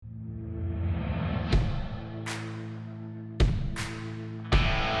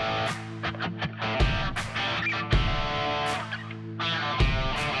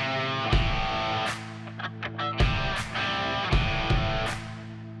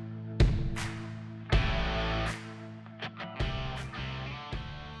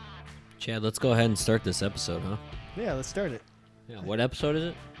Chad, let's go ahead and start this episode, huh? Yeah, let's start it. Yeah. What episode is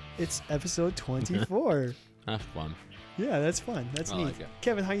it? It's episode 24. That's fun. Yeah, that's fun. That's I neat. like it.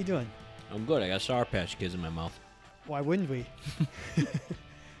 Kevin, how you doing? I'm good. I got Sour Patch Kids in my mouth. Why wouldn't we?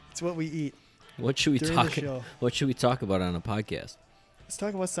 It's what we eat What should we during talk? the show. What should we talk about on a podcast? Let's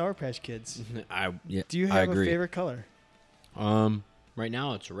talk about Sour Patch Kids. Do you I have a agree. favorite color? Right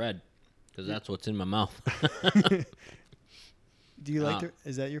now it's red because that's what's in my mouth. Do you like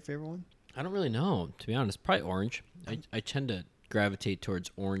is that your favorite one? I don't really know, to be honest. Probably orange. I tend to gravitate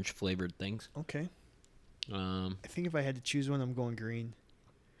towards orange flavored things. Okay. I I think if I had to choose one, I'm going green.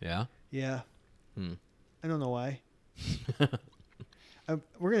 Yeah. Yeah. Hmm. I don't know why.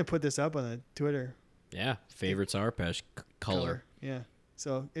 We're going to put this up on the Twitter. Yeah. Favorite Sour Patch color. Yeah.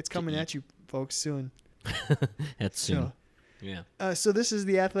 So it's coming at you folks soon. That's soon. So, Yeah. so this is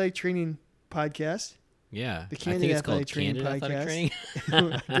the Athletic Training Podcast. Yeah. The I Candid think it's Athletic called Training Candid Athletic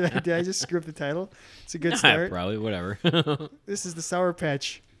Podcast. Training. did I just script the title? It's a good Nah, start. probably. Whatever. This is the Sour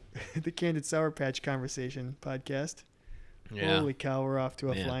Patch, the Candid Sour Patch Conversation Podcast. Yeah. Holy cow, we're off to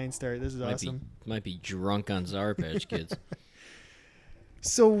a Man. flying start. This is awesome. Might be drunk on Sour Patch Kids.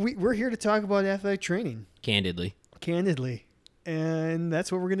 So we're here to talk about athletic training, Candidly. candidly, and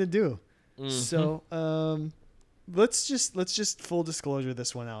that's what we're gonna do. Mm-hmm. So let's just full disclosure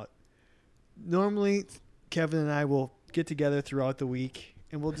this one out. Normally, Kevin and I will get together throughout the week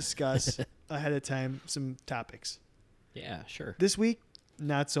and we'll discuss ahead of time some topics. Yeah, sure. This week,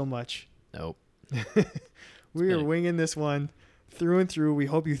 not so much. Nope. We are good. winging this one through and through. We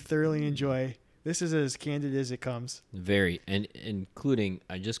hope you thoroughly enjoy. This is as candid as it comes. Very, and including,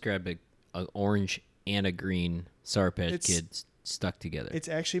 I just grabbed a orange and a green Sour Patch Kids stuck together. It's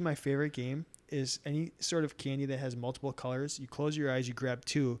actually my favorite game is any sort of candy that has multiple colors. You close your eyes, you grab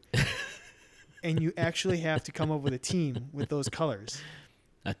two, and you actually have to come up with a team with those colors.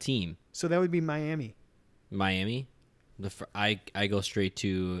 A team. So that would be Miami. Miami. I go straight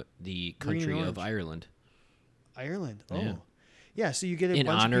to the Green and country of orange. Ireland. Ireland. Oh. Yeah. Yeah, so you get a In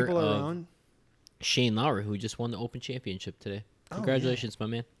bunch of honor people of- around. Shane Lowry, who just won the Open Championship today. Oh, Congratulations, my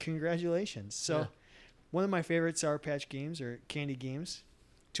man. Congratulations. So Yeah. one of my favorite Sour Patch games or candy games.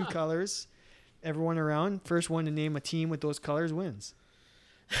 Two colors. Everyone around. First one to name a team with those colors wins.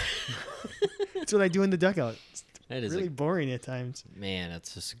 That's what I do in the dugout. It's That is really boring at times. man.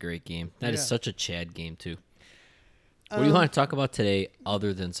 That's just a great game. That is Yeah. such a Chad game too. What do you want to talk about today,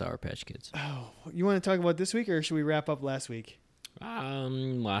 other than Sour Patch Kids? Oh, you want to talk about this week or should we wrap up last week?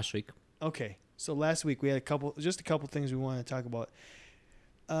 Last week. Okay. So last week we had a couple things we wanted to talk about.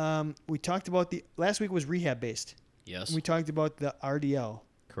 We talked about last week was rehab based. Yes. We talked about the RDL,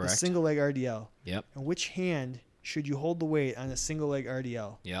 Correct. the single leg RDL, Yep. and which hand should you hold the weight on a single leg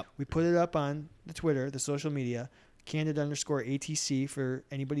RDL. Yep. We put it up on the Twitter, the social media, candid_ATC for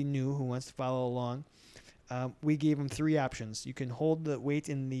anybody new who wants to follow along. We gave them three options. You can hold the weight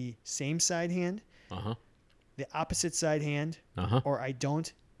in the same side hand, Uh-huh. the opposite side hand, Uh-huh. or I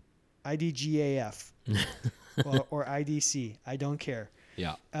don't, IDGAF, or IDC. I don't care.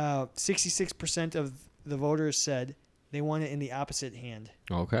 Yeah. 66% of the voters said they want it in the opposite hand.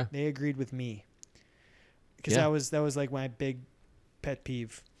 Okay. They agreed with me because Yeah. that was like my big pet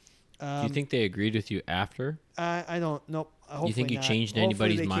peeve. Do you think they agreed with you after? I don't. Nope. Hopefully think you not. changed Hopefully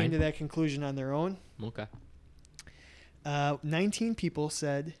anybody's they mind? came to that conclusion on their own. Okay. 19 people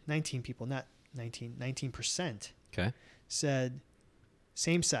said 19 people, not 19. 19% Okay. said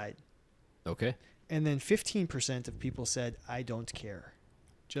same side, Okay. and then 15% of people said I don't care.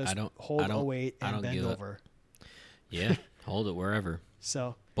 Just I hold a don't- weight I and don't bend give a- over. Yeah. Hold it wherever.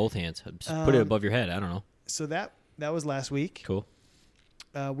 So Both hands. Just put it Um, above your head. I don't know. so that was last week. Cool.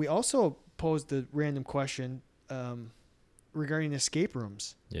 We also posed a random question regarding escape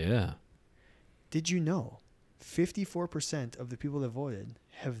rooms. Yeah. Did you know 54% of the people that voted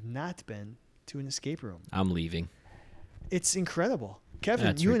have not been to an escape room? I'm leaving. It's incredible. Kevin,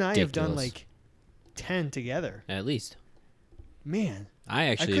 That's you and I have done ridiculous. like 10 together. At least. Man, I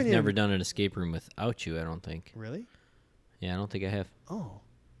actually have couldn't never even- done an escape room without you, I don't think. really? Yeah, I don't think I have. Oh,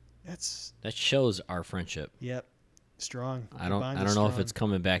 that's, That shows our friendship. yep, strong. I The don't bond I is don't know if strong. it's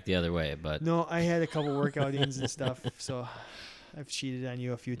coming back the other way, but No, I had a couple workout ins and stuff, so I've cheated on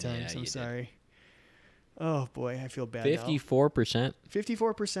you a few Yeah, times. you I'm did. sorry. Oh boy, I feel bad now. 54%.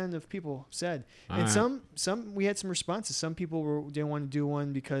 54% of people said, All and right. some we had some responses. Some people didn't want to do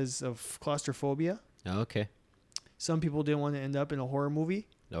one because of claustrophobia. Okay. Some people didn't want to end up in a horror movie,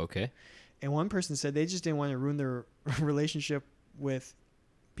 Okay. and one person said they just didn't want to ruin their relationship with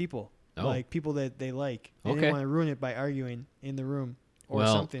people, Oh. like people that they like. They Okay. didn't want to ruin it by arguing in the room or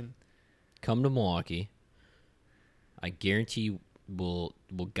Well, something. Come to Milwaukee. I guarantee we'll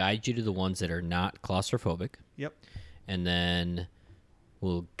guide you to the ones that are not claustrophobic, Yep. and then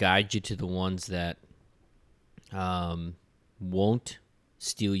we'll guide you to the ones that won't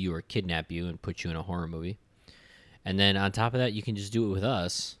steal you or kidnap you and put you in a horror movie. And then on top of that, you can just do it with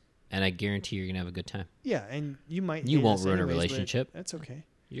us, and I guarantee you're gonna have a good time. Yeah, and you might. You hate won't us ruin a anyways, but relationship. That's okay.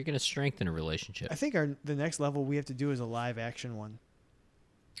 You're gonna strengthen a relationship. I think the next level we have to do is a live action one.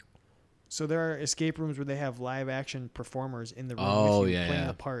 So there are escape rooms where they have live action performers in the room Oh, with you yeah, playing yeah.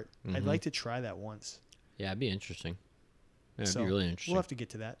 a part. I'd Mhm. like to try that once. Yeah, it'd be interesting. Yeah, it'd So, be really interesting. We'll have to get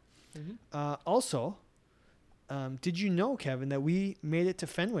to that. Mhm. Also, did you know, Kevin, that we made it to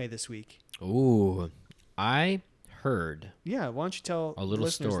Fenway this week? Ooh, I heard Yeah, why don't you tell A little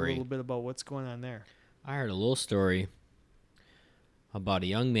listeners story. a little bit about what's going on there? a little story about a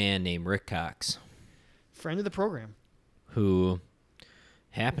young man named Rick Cox Friend of the program. who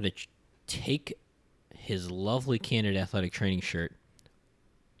happened to take his lovely Candid Athletic training shirt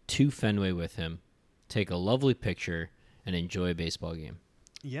to Fenway with him, take a lovely picture, and enjoy a baseball game.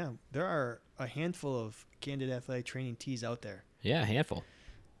 Yeah, there are a handful of Candid Athletic training tees out there. Yeah, a handful.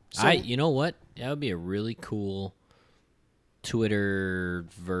 So- You know what? That would be a really cool Twitter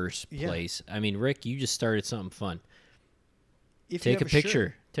verse Yeah. place. I mean, Rick, you just started something fun. If you Take a have shirt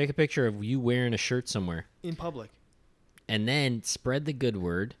picture. Take a picture of you wearing a shirt somewhere. in public. And then spread the good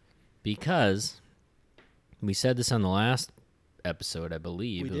word, because we said this on the last episode, I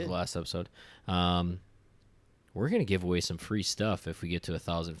believe. We It was did. the last episode. We're going to give away some free stuff if we get to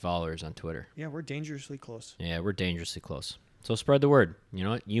 1,000 followers on Twitter. Yeah, we're dangerously close. Yeah, we're dangerously close. So spread the word. You know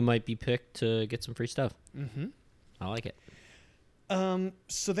what? You might be picked to get some free stuff. Mm-hmm. I like it.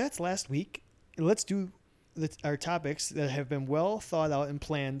 So that's last week. Let's do our topics that have been well thought out and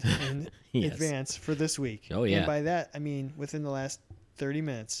planned in Yes. advance for this week. Oh, yeah. And by that, I mean within the last 30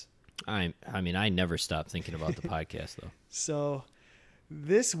 minutes. I mean, I never stop thinking about the podcast, though. So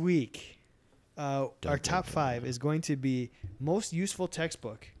this week, our dun, top dun. 5 is going to be most useful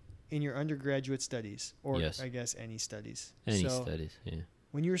textbook in your undergraduate studies, or Yes. I guess any studies. Any So studies, yeah.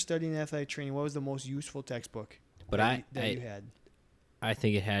 when you were studying athletic training, what was the most useful textbook But that you had? I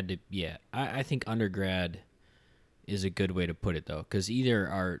think it had to, yeah. I think undergrad is a good way to put it, though, because either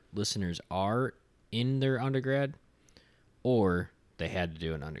our listeners are in their undergrad or they had to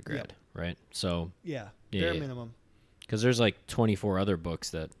do an undergrad, right? So, Yeah, Yeah, bare yeah. minimum. because there's like 24 other books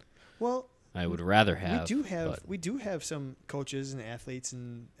that Well, I would rather have. we do have some coaches and athletes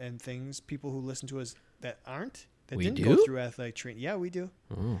and things, people who listen to us that We didn't do? go through athletic training. Yeah, we do.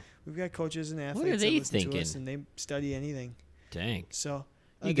 Oh, We've got coaches and are athletes they that listen thinking? to us and they study anything. dang. So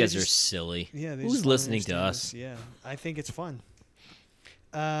You they guys are just- silly. Yeah, they Who's just wanna listening to understand us? Yeah, I think it's fun.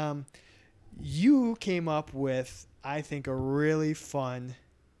 You came up with, I think, a really fun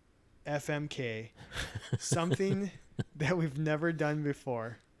FMK, something that we've never done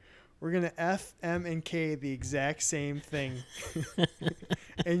before. We're gonna F, M, and K the exact same thing,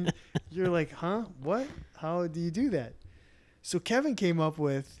 and you're like, "Huh? What? How do you do that?" So Kevin came up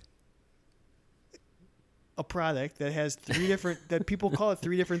with a product that has three different that people call it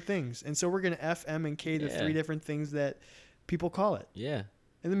three different things, and so we're gonna F, M, and K the Yeah. three different things that people call it. Yeah.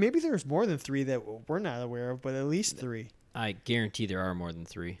 And then maybe there's more than three that we're not aware of, but at least three. I guarantee there are more than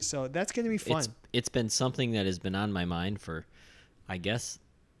 3. So that's gonna be fun. It's been something that has been on my mind for, I guess,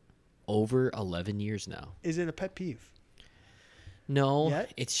 over 11 years now. Is it a pet peeve? No,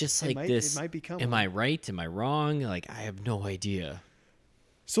 Yet? it's just It like might- this. it might become Am one. I right? Am I wrong? Like, I have no idea.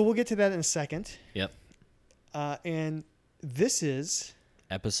 So we'll get to that in a second. Yep. And this is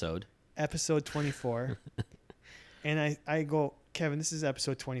Episode. episode 24. And I go, Kevin, this is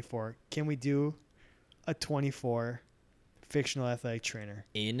episode 24. Can we do a 24 fictional athletic trainer?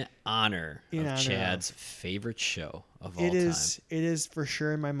 In honor In of honor Chad's favorite show of all It time. is for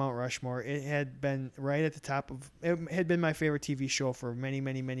sure in my Mount Rushmore. It had been right at the top of, it had been my favorite TV show for many,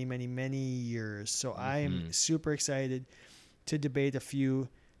 many, many, many, many years. So I am Mhm. super excited to debate a few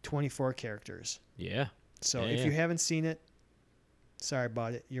 24 characters. Yeah. So Yeah, if yeah. you haven't seen it, sorry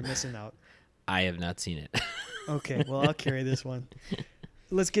about it. You're missing out. I have not seen it. Okay, well, I'll carry this one.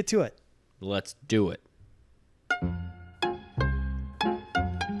 Let's get to it. Let's do it.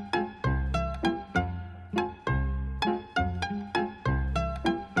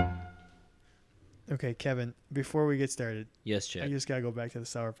 Okay, Kevin, before we get started, Yes, I Chad. just got to go back to the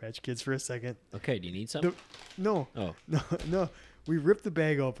Sour Patch Kids for a second. Okay, do you need something? No, Oh, no. We ripped the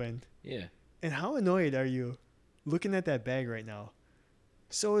bag open. yeah. And how annoyed are you looking at that bag right now?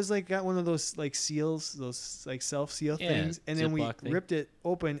 So it's like got one of those like seals, those like self-seal Yeah, things, and then we Ziploc thing. ripped it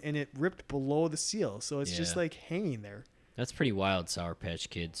open and it ripped below the seal. So it's just Yeah. like hanging there. That's pretty wild, Sour Patch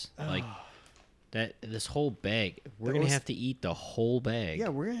Kids. Like, Ah. That this whole bag, we're That gonna was- have to eat the whole bag. Yeah,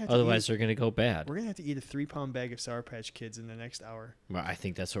 we're gonna have Otherwise, to they're gonna go bad. we're gonna have to eat a 3-pound bag of Sour Patch Kids in the next hour. Well, I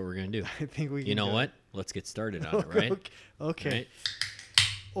think that's what we're gonna do. I think we can. You know do what? it. Let's get started on it, right? Okay. Right?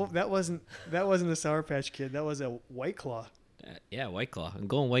 Oh, that wasn't a Sour Patch Kid. That was a White Claw. Yeah, White Claw. I'm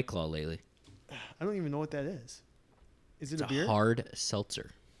going White Claw lately. I don't even know what that is. Is it It's a beer? hard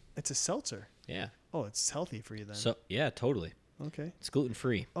seltzer. It's a seltzer. Yeah. Oh, it's healthy for you then. So yeah, totally. Okay. It's gluten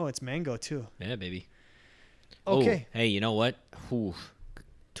free. Oh, it's mango too. Yeah, baby. Okay. Oh, hey, you know what? Whew.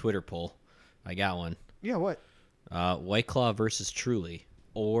 Twitter poll. I got one. Yeah. What? White Claw versus Truly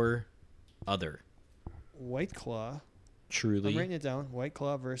or other. White Claw. I'm Truly, writing it down. White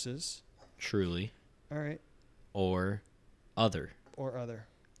Claw versus. Truly, All right. or other. Or other.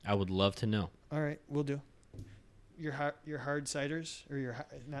 I would love to know. All right. We'll do. Your hard ciders or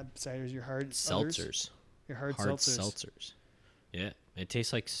not ciders. Your hard others? Seltzers. Your hard Hard seltzers. seltzers. Yeah, it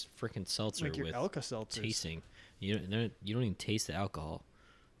tastes like freaking seltzer Like your with Alka seltzers. tasting. You don't even taste the alcohol.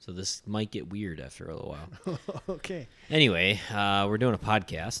 So this might get weird after a little while. Okay. Anyway, we're doing a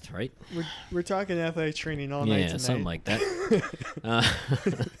podcast, right? We're talking athletic training all night Yeah, tonight. something like that.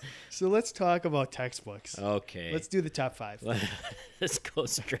 So let's talk about textbooks. Okay. Let's do the top 5. Let's go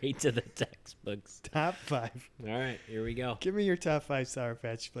straight to the textbooks. Top 5. All right, here we go. Give me your top 5 Sour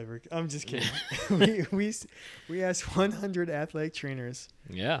Patch flavor. I'm just kidding. we asked 100 athletic trainers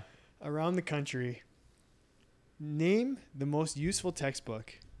Yeah. around the country. Name the most useful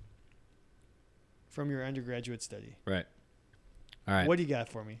textbook from your undergraduate study. Right. All right. What do you got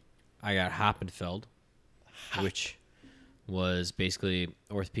for me? I got Hoppenfeld, which was basically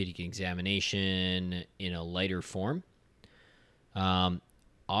orthopedic examination in a lighter form.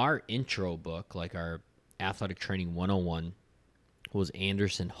 Our intro book, like our athletic training 101, was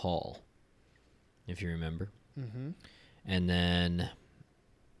Anderson Hall, if you remember. Mm-hmm. And then,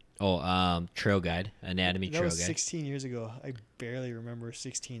 Trail Guide, Anatomy That Trail was Guide. 16 years ago. I barely remember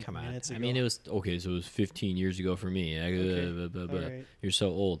 16 Come on. minutes ago. I mean, it was okay. So it was 15 years ago for me. Okay. All right. You're so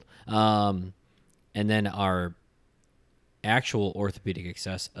old. And then our actual orthopedic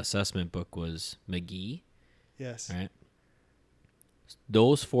assessment book was McGee. Yes. Right.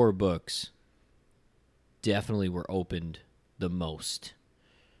 Those 4 books definitely were opened the most.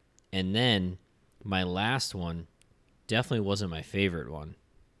 And then my last one definitely wasn't my favorite one.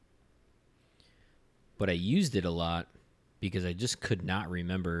 But I used it a lot because I just could not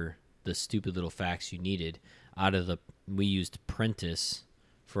remember the stupid little facts you needed we used Prentice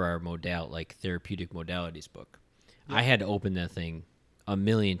for our therapeutic modalities book. Yep. I had to open that thing a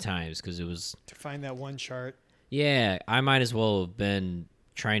million times because it was, To find that one chart. yeah, I might as well have been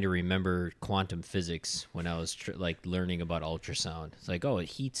trying to remember quantum physics when I was learning about ultrasound. It's like, oh, it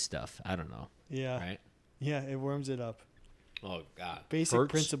heats stuff. I don't know. Yeah. Right? Yeah, it warms it up. Oh, God. Basic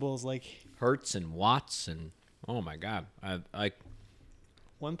Hertz, principles like Hertz and watts and, oh, my God. I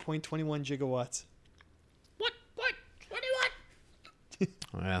 1.21 gigawatts. What do you want?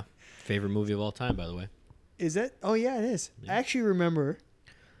 Oh, yeah. Favorite movie of all time, by the way. Is that? Oh, yeah, it is. Yeah. I actually remember.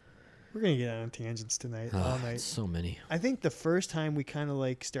 We're going to get on tangents tonight, all night. So many. I think the first time we kind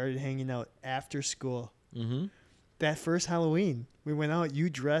of started hanging out after school, Mm-hmm. that first Halloween, we went out, you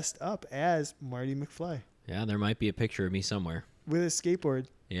dressed up as Marty McFly Yeah, there might be a picture of me somewhere. with a skateboard.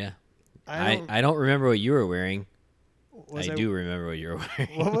 Yeah. I I don't remember what you were wearing. was I do remember what you were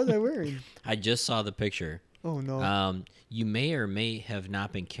wearing. What was I wearing? I just saw the picture. Oh, no. You may or may have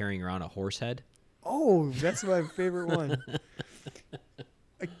not been carrying around a horse head. Oh, that's my favorite one.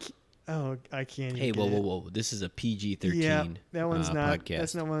 I can't. Hey, even whoa. This is a PG-13 Yeah, that one's not. podcast.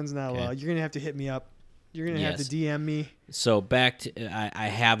 That's not one's not Okay. allowed. You're gonna have to hit me up. You're gonna have Yes. to DM me. So back to, I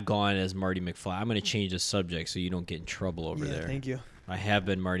have gone as Marty McFly. I'm going to change the subject so you don't get in trouble over Yeah, there. thank you. I have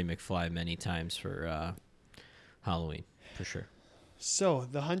been Marty McFly many times for Halloween, for sure. So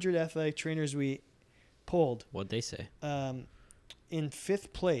the 100 athletic trainers we polled, What'd they say? in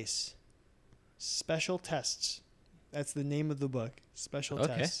 5th place, special tests. That's the name of the book. Special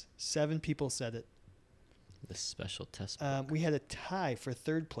Okay. tests. 7 people said it. The special test. We had a tie for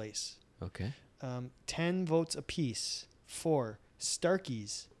 3rd place. Okay. 10 votes apiece. 4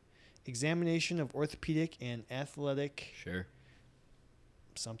 Starkeys, examination of orthopedic and athletic Sure.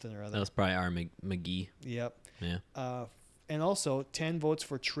 something or That other. was probably our McGee. Yep. Yeah. And also 10 votes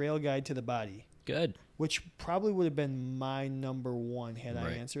for Trail Guide to the Body, Good. which probably would have been my number 1 had I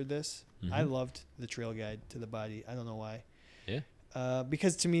Right. answered this. Mhm. I loved the Trail Guide to the Body. I don't know why. Yeah.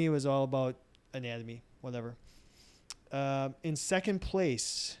 Because to me it was all about anatomy, whatever. In 2nd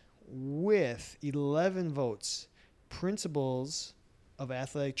place with 11 votes, Principles of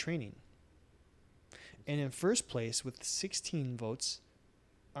Athletic Training. And in 1st place with 16 votes,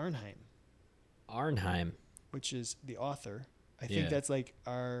 Arnheim. Arnheim. which is the author. I Yeah. think that's like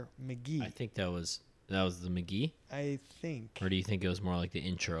our McGee. I think that was the McGee, I think. or do you think it was more like the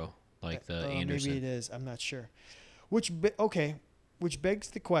intro, like the Anderson? Maybe it is. I'm not sure. Which begs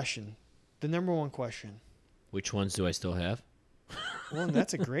the question, the number one question. Which ones do I still have? Well,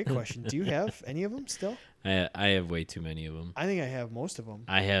 that's a great question. Do you have any of them still? I have way too many of them. I think I have most of them.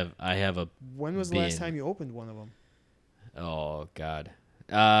 I have a When was the last bin. time you opened one of them? Oh God.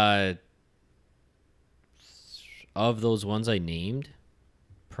 Of those ones I named,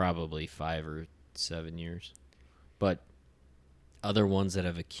 probably 5 or 7 years. But other ones that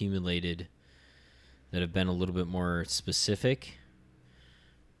have accumulated that have been a little bit more specific,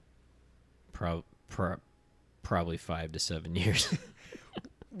 probably 5 to 7 years.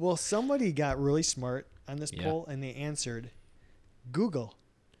 Well, somebody got really smart on this Yeah. poll and they answered Google.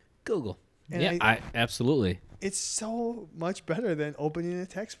 Google. And Yeah, I absolutely. It's so much better than opening a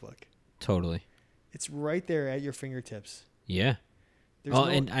textbook. Totally. It's right there at your fingertips. Yeah. There's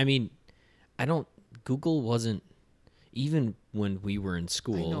And I mean, Google wasn't, even when we were in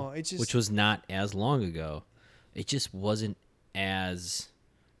school, I know, it just- which was not as long ago, it just wasn't as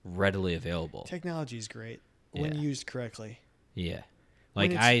readily available. Technology is great when Yeah. used correctly. Yeah.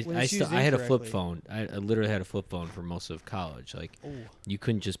 When Like it's used I had a flip incorrectly. phone. I literally had a flip phone for most of college. Like Oh, you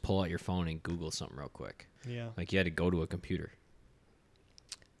couldn't just pull out your phone and Google something real quick. yeah. Like you had to go to a computer.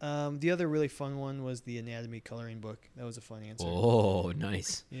 The other really fun one was the anatomy coloring book. That was a fun answer. Oh,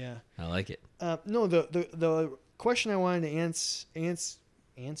 nice. Yeah. I like it. No, the question I wanted to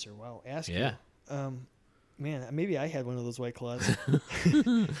answer. Wow, ask Yeah. you. Man, maybe I had one of those White Claws.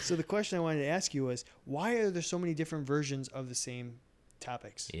 So the question I wanted to ask you was, why are there so many different versions of the same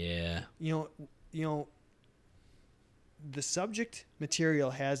topics? Yeah. You know, the subject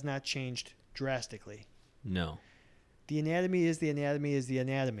material has not changed drastically. No. The anatomy is the anatomy is the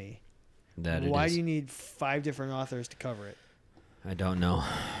anatomy. That Why it is. do you need 5 different authors to cover it? I don't know.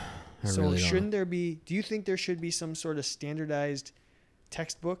 I So really don't. shouldn't there be? Do you think there should be some sort of standardized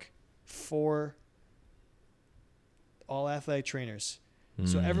textbook for all athletic trainers,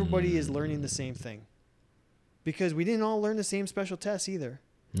 so everybody is learning the same thing? Because we didn't all learn the same special tests either.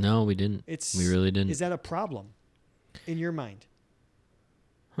 No, we didn't. It's We really didn't. Is that a problem in your mind?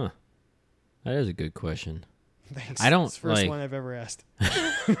 That is a good question. Thanks. I don't, It's the first like- one I've ever asked.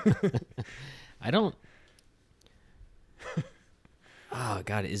 I don't. Oh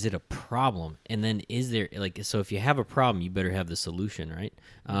God, is it a problem? And then is there so if you have a problem, you better have the solution, right?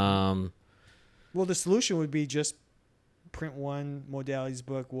 Well, the solution would be just print one modalities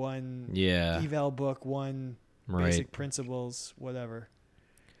book, one Yeah. eval book, one Right. basic principles, whatever.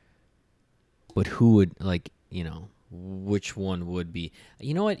 But who would which one would be?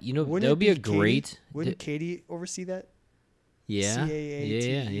 You know what? That Wouldn't would it be a Katie? great. Wouldn't Katie oversee that? Yeah.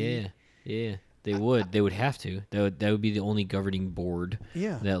 CAATE? Yeah. They would. They would have to. That would be the only governing board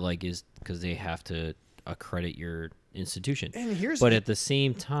Yeah. that is because they have to accredit your institution. And here's But at the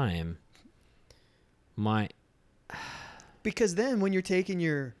same time, because then when you're taking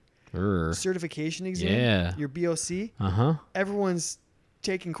your uh certification exam, Yeah. your BOC, huh. everyone's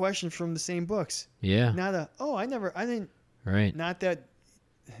taking questions from the same books. Yeah. Not I didn't. Right. Not that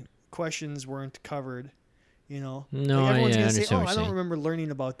questions weren't covered. No, everyone's I gonna say, understand "Oh, what I you're don't saying. remember learning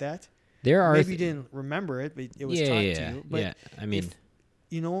about that." There are Maybe you didn't remember it, but it was taught to you. But I mean,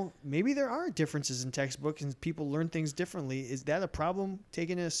 maybe there are differences in textbooks and people learn things differently. Is that a problem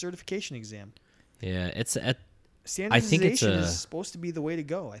taking a certification exam? yeah, it's Standardization is supposed to be the way to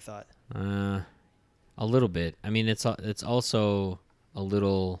go, I thought. a little bit. I mean, it's also a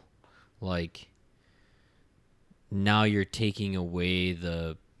little like now you're taking away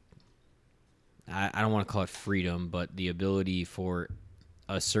the I don't want to call it freedom, but the ability for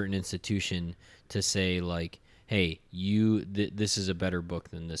a certain institution to say like, hey, this is a better book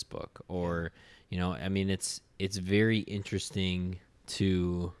than this book, or I mean, it's very interesting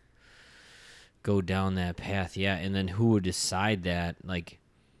to go down that path. Yeah. And then who would decide that?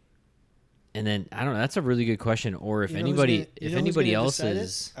 And then I don't know, that's a really good question. Or if anybody else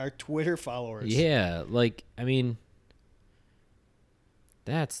is our Twitter followers. yeah, I mean,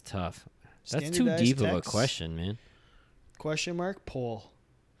 that's tough. That's too Standardized deep of a text? question, man. Question mark poll.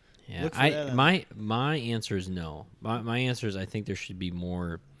 Yeah, Look for that on- my answer is no. My answer is I think there should be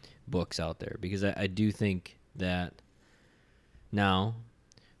more books out there, because I do think that now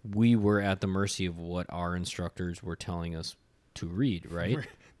we were at the mercy of what our instructors were telling us to read, right?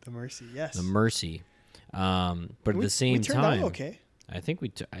 The Mercy, yes. The mercy. But at We- the same we turned time, out okay. I think we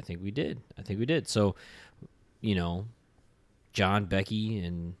did. So, John, Becky,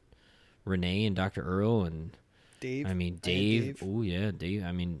 and Renee, and Dr. Earl, and Dave. I mean Dave. Dave. Oh yeah, Dave.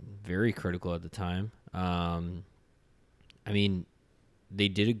 I mean, very critical at the time. I mean, they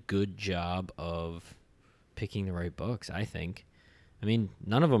did a good job of picking the right books, I think. I mean,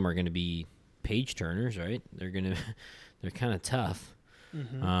 none of them are going to be page turners, right? They're kind of tough.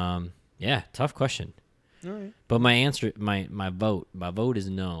 Mm-hmm. Yeah, tough question. All right. But my answer, my vote is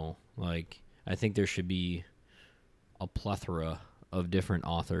no. Like, I think there should be a plethora of different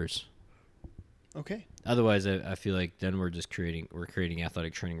authors. Okay. Otherwise, I feel like then we're creating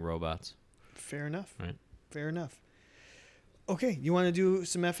athletic training robots. Fair enough. Right. Fair enough. Okay, you want to do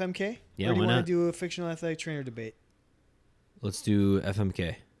some FMK? Yeah, Or do you why want not? to do a fictional athletic trainer debate? Let's do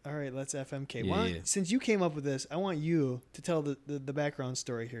FMK. All right, let's FMK. Yeah. Since you came up with this, I want you to tell the background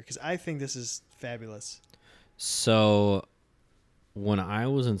story here because I think this is fabulous. So, when I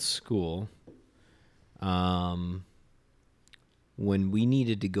was in school, when we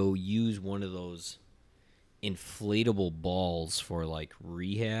needed to go use one of those inflatable balls for like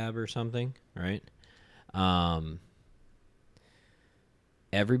rehab or something, right?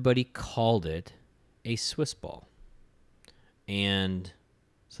 Everybody called it a Swiss ball. And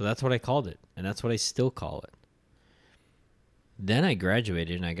so that's what I called it. And that's what I still call it. Then I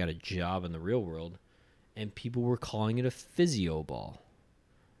graduated and I got a job in the real world. And people were calling it a physio ball.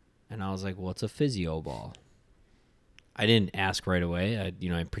 And I was like, what's a physio ball? I didn't ask right away.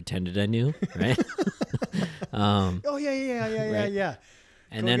 I pretended I knew, right? Oh yeah. Right.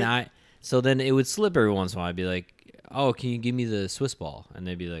 And Go then get- then it would slip every once in a while. I'd be like, oh, can you give me the Swiss ball? And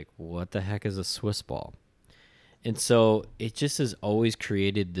they'd be like, what the heck is a Swiss ball? And so it just has always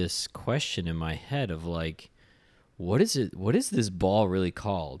created this question in my head of like, what is it? What is this ball really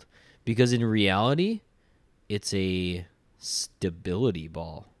called? Because in reality, it's a stability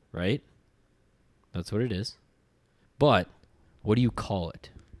ball, right? That's what it is. But what do you call it?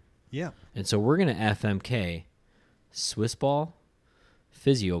 Yeah. And so we're going to FMK Swiss ball,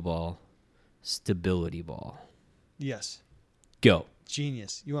 physio ball, stability ball. Yes. Go.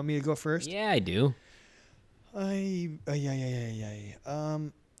 Genius. You want me to go first? Yeah, I do. I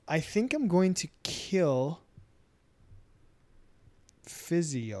think I'm going to kill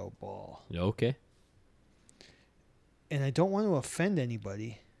physio ball, Okay. and I don't want to offend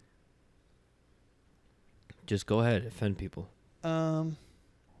anybody. Just go ahead. Offend people. Um,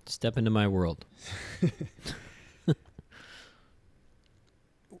 Step into my world.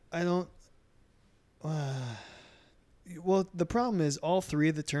 I don't. Well, the problem is all three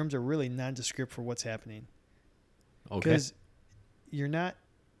of the terms are really nondescript for what's happening. Okay. Because you're not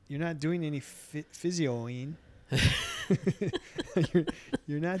doing any physioing.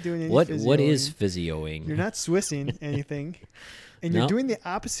 you're not doing any. What physioing. is physioing? You're not Swissing anything, and you're No. doing the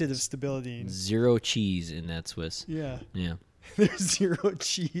opposite of stability. Zero cheese in that Swiss. Yeah, Yeah. there's zero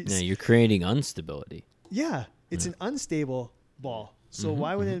cheese. Yeah, you're creating instability. Yeah, it's an unstable ball. So Mhm,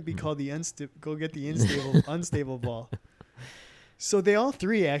 why wouldn't it be called the go get the unstable ball? So they all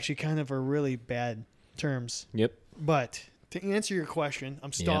three actually kind of are really bad terms. Yep. But to answer your question,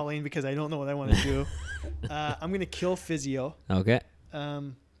 I'm stalling because I don't know what I want to do. I'm going to kill physio Okay.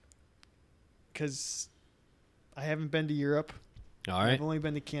 because I haven't been to Europe. All right. I've only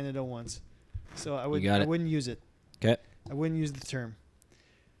been to Canada once. So I got it. wouldn't use it. Okay. I wouldn't use the term.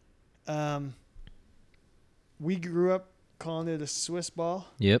 We grew up calling it a Swiss ball.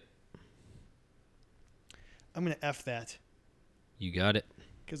 Yep. I'm going to F that You got it.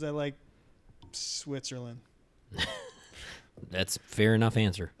 because I like Switzerland. That's fair enough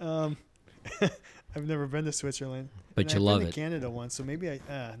answer. I've never been to Switzerland. But and you I've love been it. to Canada once, so maybe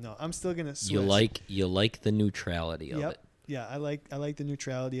no, I'm still going to Swiss. You like the neutrality of Yep. it. Yeah, I like the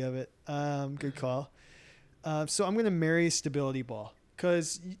neutrality of it. Good call. So I'm gonna marry stability ball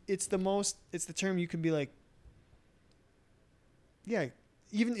because it's the term you can be like, yeah.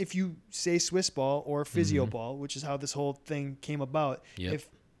 Even if you say Swiss ball or physio ball, which is how this whole thing came about, Yep. if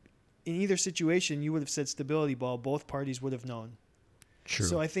in either situation you would have said stability ball, both parties would have known. True.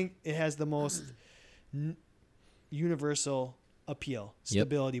 So I think it has the most universal appeal, Yep.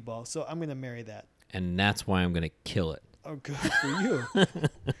 stability ball. So I'm gonna marry that. And that's why I'm going to kill it. Oh, good for you.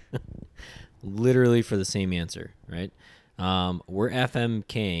 Literally for the same answer, right? We're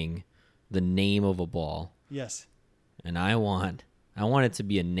FMKing the name of a ball, Yes. and I want it to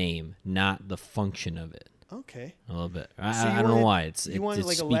be a name, not the function of it. Okay. A little bit. So I you don't know wanted- why. You wanted it's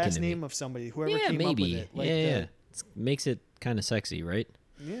like a speaking last to me. name of somebody, whoever Yeah, came maybe. up with it. Like yeah. It makes it kind of sexy, right?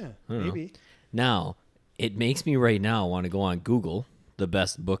 Yeah, I don't know. maybe. Now, it makes me right now want to go on Google, the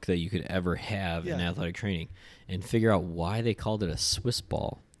best book that you could ever have in Yeah. athletic training, and figure out why they called it a Swiss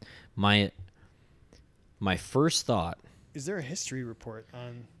ball. My first thought Is there a history report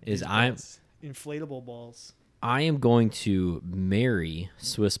on Is these I'm- balls? Inflatable balls? I am going to marry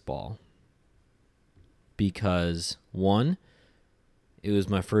Swiss Ball because one, it was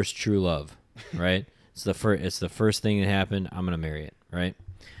my first true love, right? It's the first thing that happened. I'm gonna marry it, right?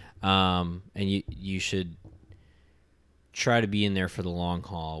 And you should try to be in there for the long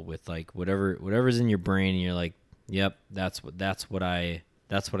haul with like whatever's in your brain, and you're like, yep, that's what I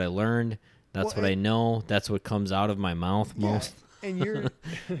learned. That's what I know. That's what comes out of my mouth most. And you're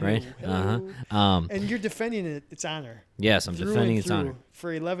right. And you're defending its honor. Yes, I'm defending its honor.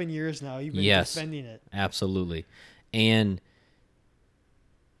 For 11 years now. You've been defending it. Absolutely. And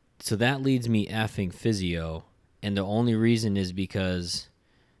so that leads me effing physio, and the only reason is because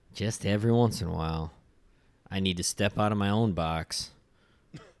just every once in a while, I need to step out of my own box.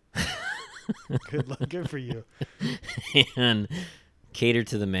 Good luck, good for you. And cater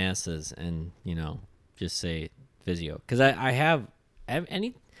to the masses, and just say physio, because I have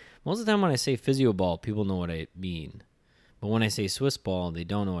most of the time when I say physio ball, people know what I mean, but when I say Swiss ball, they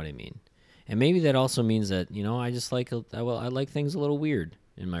don't know what I mean, and maybe that also means that I just like I like things a little weird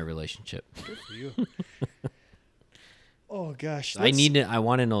in my relationship. Good for you. Oh gosh, I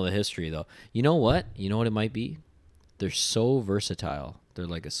want to know the history though. You know what it might be? They're so versatile. They're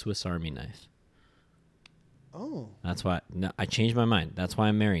like a Swiss Army knife. Oh. That's why I changed my mind. That's why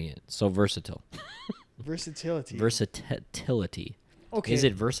I'm marrying it. So versatile. Versatility. Versatility. Okay. Is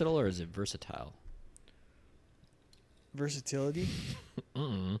it versatile or is it versatile? Versatility?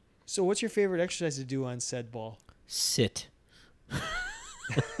 Mm-mm. So what's your favorite exercise to do on said ball? Sit.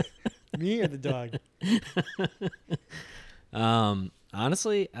 Me or the dog?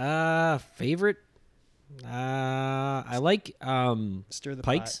 Honestly, favorite. I like Stir the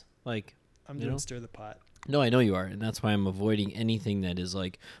pikes. pot. Like I'm doing stir the pot. No, I know you are, and that's why I'm avoiding anything that is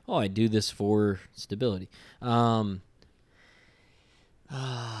like, oh, I do this for stability. Oh,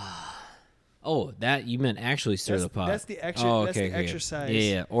 that you meant actually stir the pot. That's the That's the exercise.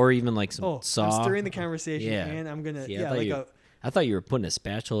 Yeah, or even like some saw. I'm stirring the conversation, and I'm gonna I thought you were putting a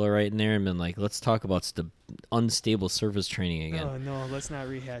spatula right in there and been like, let's talk about unstable surface training again. Oh no, let's not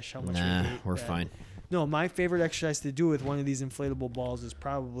rehash how much. We're fine. No, my favorite exercise to do with one of these inflatable balls is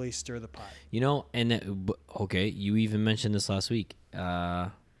probably stir the pot. Okay, you even mentioned this last week.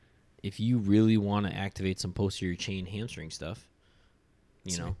 If you really want to activate some posterior chain hamstring stuff,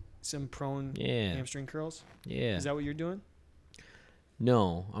 some prone hamstring curls. Yeah, is that what you're doing?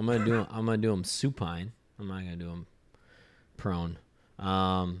 No, I'm gonna do them supine. I'm not gonna do them prone.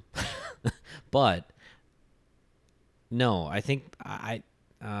 But no, I think I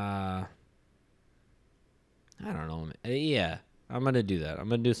don't know. Yeah, I'm going to do that. I'm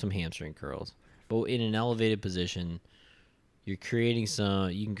going to do some hamstring curls. But in an elevated position, you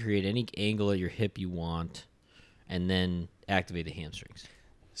can create any angle at your hip you want, and then activate the hamstrings.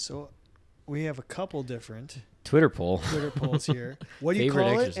 So we have a couple different Twitter polls here. What do you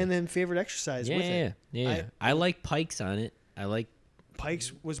call it? And then favorite exercise with it. Yeah. I like pikes on it. I like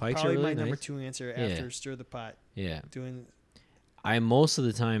Pikes was probably really my number nice. 2 answer after stir the pot. Yeah. Doing I most of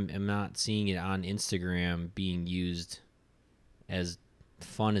the time am not seeing it on Instagram being used as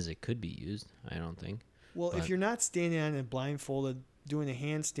fun as it could be used, I don't think. Well, if you're not standing on it blindfolded, doing a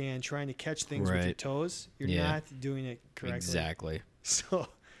handstand, trying to catch things with your toes, you're not doing it correctly. Exactly. So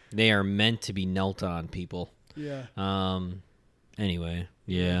they are meant to be knelt on, people. Yeah. Anyway,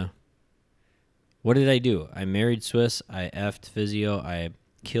 yeah. What did I do? I married Swiss. I effed physio. I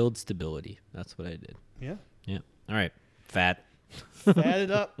killed stability. That's what I did. Yeah. Yeah. All right. Fat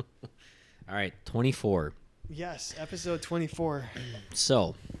it up. All right, 24. Yes, episode 24.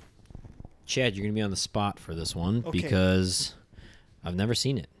 So, Chad, you're going to be on the spot for this one because I've never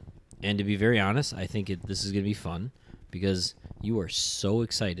seen it. And to be very honest, I think this is going to be fun because you are so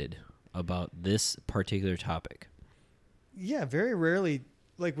excited about this particular topic. Yeah, very rarely,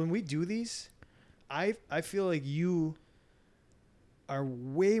 like when we do these, I feel like you are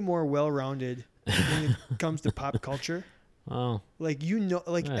way more well-rounded when it comes to pop culture. Oh, like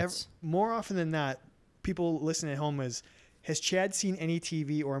more often than not, people listening at home has Chad seen any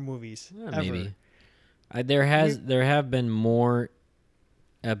TV or movies ever? Maybe. There have been more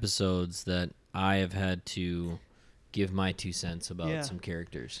episodes that I have had to give my 2 cents about some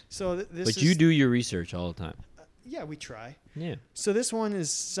characters. So you do your research all the time. Yeah, we try. Yeah. So this one is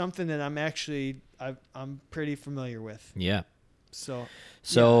something that I'm pretty familiar with. Yeah.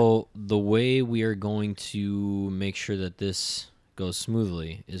 So the way we are going to make sure that this goes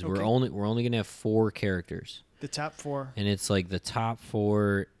smoothly is we're only going to have 4 characters. The top 4. And it's like the top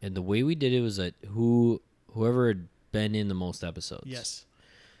 4, and the way we did it was that whoever had been in the most episodes. Yes.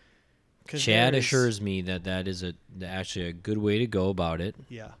 Chad assures me that is actually a good way to go about it.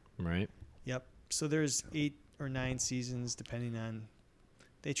 Yeah. Right? Yep. So there's 8 or 9 seasons, depending on.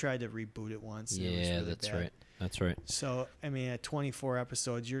 They tried to reboot it once. And it was Yeah, really that's bad. right. That's right. So I mean, at 24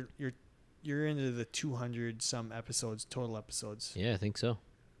 episodes, you're into the 200 some episodes, total episodes. Yeah, I think so.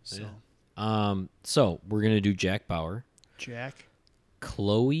 So Yeah. So we're gonna do Jack Bauer, Jack,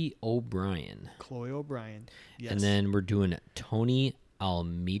 Chloe O'Brien, Chloe O'Brien, yes, and then we're doing Tony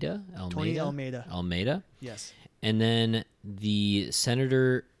Almeida. Tony Almeida, Almeida, yes. and then the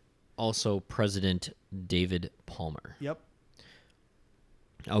senator, also President David Palmer. Yep.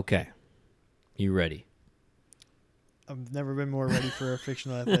 Okay, you ready? I've never been more ready for a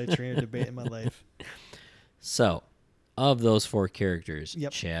fictional athletic trainer debate in my life. So, of those 4 characters,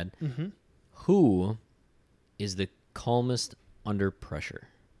 Yep. Chad, Mm-hmm. who is the calmest under pressure?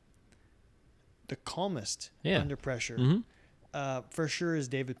 The calmest Yeah. under pressure, Mm-hmm. for sure, is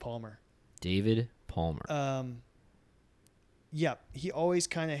David Palmer. David Palmer. Yeah, he always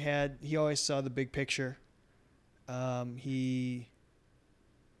always saw the big picture.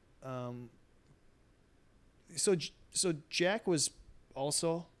 So Jack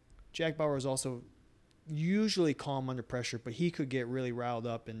Bauer was also usually calm under pressure, but he could get really riled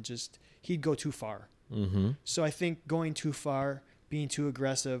up and he'd go too far. Mm-hmm. So I think going too far, being too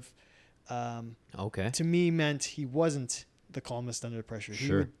aggressive, Okay. to me meant he wasn't the calmest under pressure. He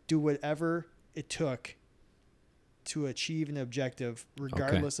Sure. would do whatever it took to achieve an objective,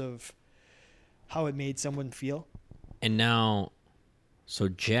 regardless of how it made someone feel. And now, so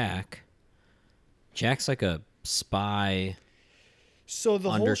Jack's like a spy. So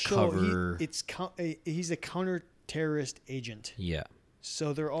the whole Undercover. show, he's a counter-terrorist agent. Yeah.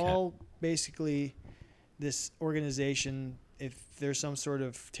 So they're all basically this organization. If there's some sort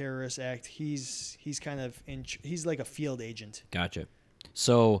of terrorist act, he's kind of he's like a field agent. Gotcha.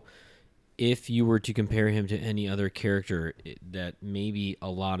 So, if you were to compare him to any other character that maybe a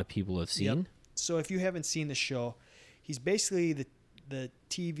lot of people have seen, Yep. So if you haven't seen the show, he's basically the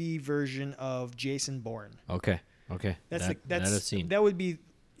TV version of Jason Bourne. okay, That's that I've seen. That would be.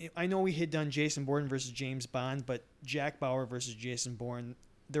 I know we had done Jason Bourne versus James Bond, but Jack Bauer versus Jason Bourne,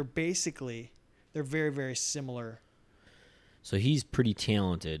 they're very, very similar. So he's pretty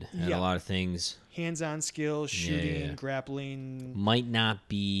talented at Yeah. a lot of things. Hands-on skills, shooting, Yeah. grappling. Might not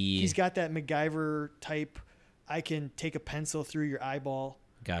be. He's got that MacGyver type. I can take a pencil through your eyeball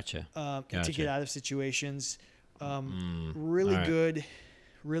Gotcha. to Gotcha. get out of situations. All Really right.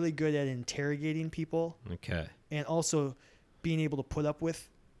 really good at interrogating people, Okay. and also being able to put up with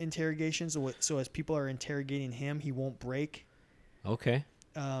interrogations. So as people are interrogating him, he won't break. Okay.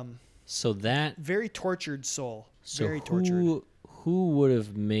 Um, So that. very tortured soul. So Very tortured. who would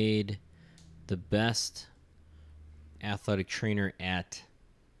have made the best athletic trainer at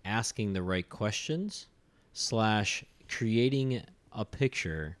asking the right questions / creating a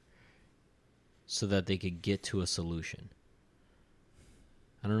picture so that they could get to a solution?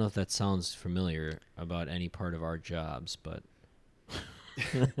 I don't know if that sounds familiar about any part of our jobs, but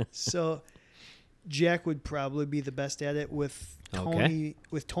So Jack would probably be the best at it, with Tony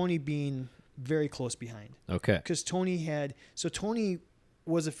being very close behind. okay. Because Tony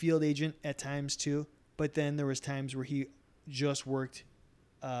was a field agent at times too, but then there was times where he just worked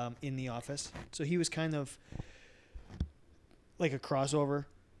in the office. So he was kind of like a crossover.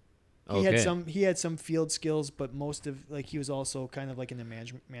 He had some field skills, but most of he was also kind of like in a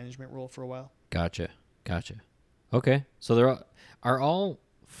management role for a while. Gotcha. Okay. So are all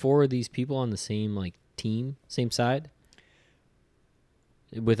 4 of these people on the same team, same side?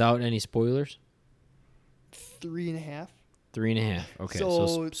 Without any spoilers? 3.5. 3.5. Okay. So-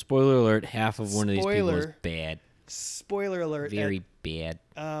 So spoiler alert, half of one of these people is Spoiler. bad. Spoiler alert. Very bad.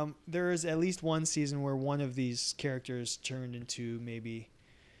 There is at least one season where one of these characters turned into maybe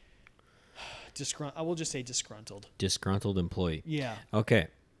I will just say disgruntled. Disgruntled employee. Yeah. Okay.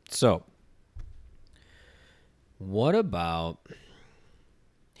 So what about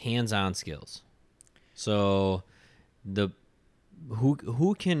hands-on skills? So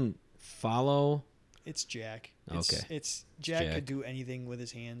who can follow? It's Jack. Okay. It's Jack Jack. could do anything with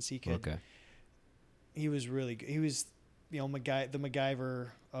his hands. He could. Okay. He was really good. He was, the MacGyver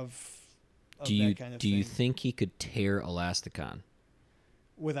of Do you that kind of do thing. you think he could tear Elasticon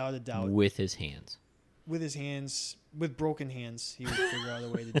Without a doubt, with his hands? with his hands, with broken hands, he would figure out a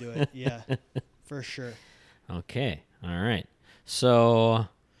way to do it. Yeah, for sure. Okay. All right. So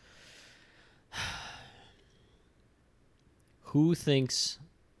who's the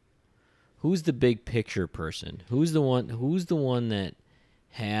big picture person? Who's the one that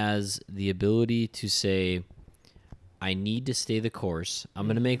has the ability to say, I need to stay the course. I'm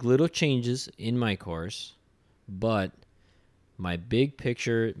going to make little changes in my course, but my big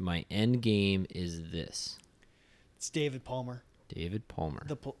picture, my end game is this. It's David Palmer, David Palmer.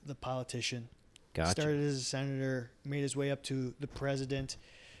 the politician. Gotcha. Started as a senator, made his way up to the president.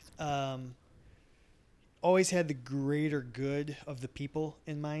 Always had the greater good of the people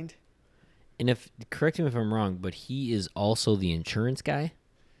in mind. And correct me if I'm wrong, but he is also the insurance guy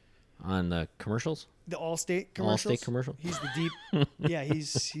on the commercials. The Allstate commercials. Allstate commercial. He's the deep. Yeah,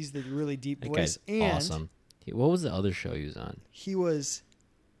 he's the really deep That voice. guy's And awesome. What was the other show he was on? he was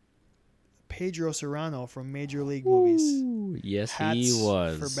Pedro Serrano from Major League Movies. Ooh, yes, Hats he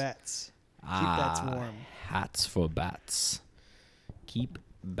was. for bats. Keep bats warm. Hats for bats. Keep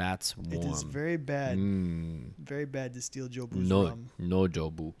bats warm. It is very bad. Very bad to steal Joe Boo's No, rum. no, Joe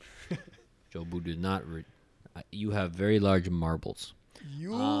Boo. Joe Boo did not. You have very large marbles.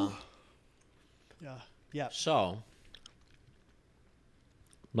 Yeah. So,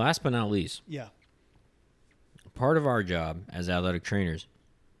 last but not least, Yeah. part of our job as athletic trainers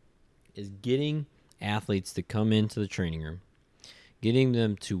is getting athletes to come into the training room, getting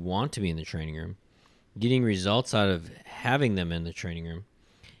them to want to be in the training room, getting results out of having them in the training room,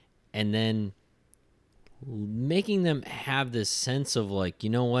 and then making them have this sense of like, you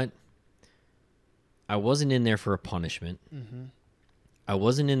know what? I wasn't in there for a punishment. Mm-hmm. I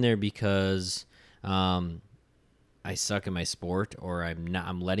wasn't in there because I suck at my sport or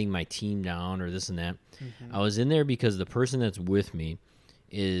I'm letting my team down or this and that. Mm-hmm. I was in there because the person that's with me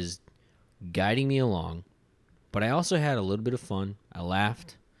is guiding me along, but I also had a little bit of fun. I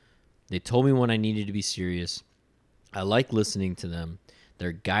laughed. They told me when I needed to be serious. I like listening to them.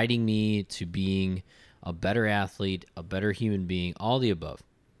 They're guiding me to being a better athlete, a better human being, all the above.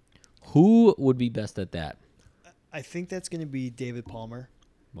 Who would be best at that? I think that's going to be David Palmer.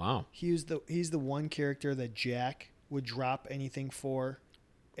 Wow. He's the one character that Jack would drop anything for,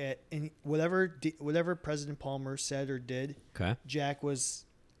 at any whatever President Palmer said or did. Okay. Jack was,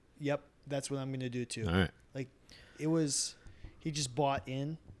 yep, that's what I'm going to do too. All right. Like, he just bought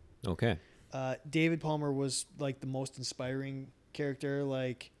in. Okay. David Palmer was like the most inspiring character.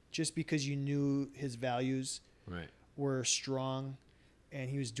 Like, just because you knew his values Right. were strong, and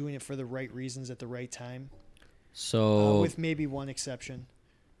he was doing it for the right reasons at the right time. So With maybe one exception.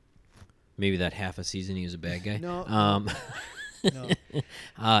 maybe that half a season he was a bad guy. No. No.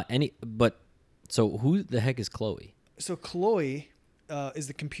 So who the heck is Chloe? So Chloe is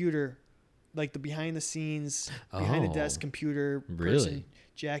the computer, like the behind the scenes, behind the desk computer person. Really?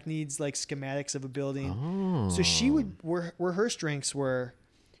 Jack needs like schematics of a building. Oh. So she would where her strengths were,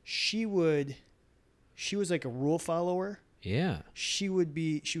 she was like a rule follower. Yeah. She was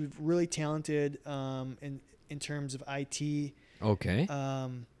really talented in terms of IT. Okay.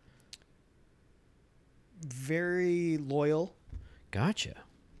 Very loyal. Gotcha.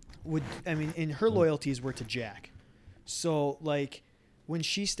 And her loyalties were to Jack. So like when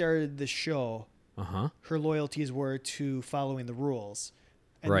she started the show, her loyalties were to following the rules.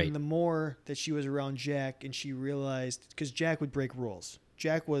 And Right. then the more that she was around Jack, and she realized, because Jack would break rules.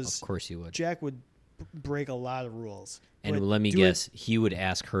 Of course he would. Jack would break a lot of rules. And But let me do guess, he would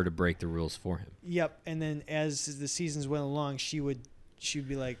ask her to break the rules for him. Yep. And then as the seasons went along, she'd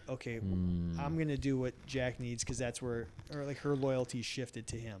be like, okay, I'm going to do what Jack needs, because that's where, or like her loyalty shifted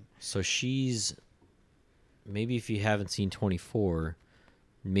to him. So she's, maybe if you haven't seen 24,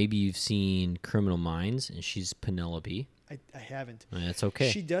 maybe you've seen Criminal Minds, and she's Penelope. I haven't. That's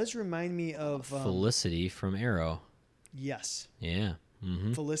okay. She does remind me of Felicity from Arrow. Yes. Yeah.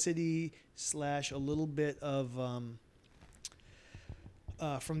 Mm-hmm. Felicity / a little bit of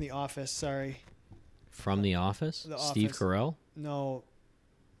from The Office. Sorry. From The Office? The Steve Office. Carell? No,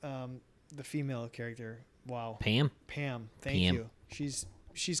 the female character. Wow. Pam? Pam. Thank Pam. you.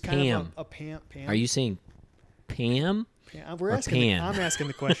 She's kind Pam. of a Pam. Pam. Are you saying Pam? Pam? or Pam? I'm asking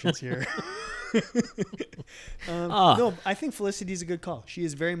the questions here. Ah. No, I think Felicity's a good call. She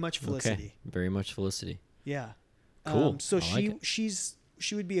is very much Felicity. Okay. Very much Felicity. Yeah. Cool. So I like it.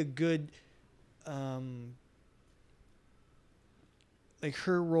 she would be a good like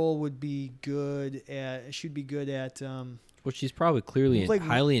her role would be good at she'd be good at Well, she's probably clearly Like-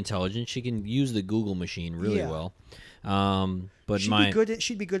 highly intelligent. She can use the Google machine really Yeah. well. But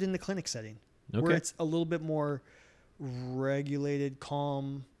she'd be good in the clinic setting where Okay. it's a little bit more regulated,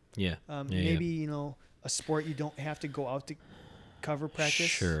 calm. yeah. Maybe a sport you don't have to go out to cover practice.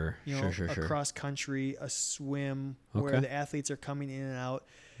 Sure, sure. A cross country, a swim where Okay. the athletes are coming in and out.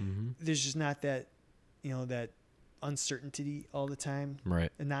 Mm-hmm. There's just not that that uncertainty all the time.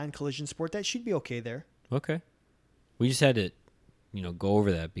 Right. A non-collision sport that should be okay there. Okay. We just had to, go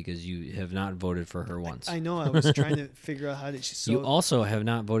over that because you have not voted for her once. I know. I was trying to figure out how to. So, you also have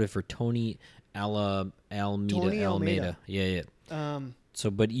not voted for Tony Almeida. Tony Almeida. Yeah. So,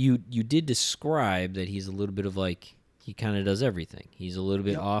 but you did describe that he's a little bit of like he kind of does everything. He's a little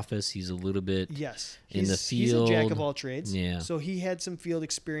bit Yep. office. He's a little bit Yes, in the he's a jack field. of all trades. Yeah. So he had some field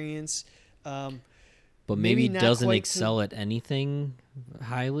experience. But maybe maybe not doesn't quite excel at anything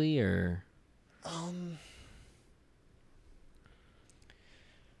highly, or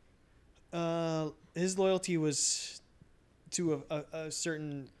His loyalty was to a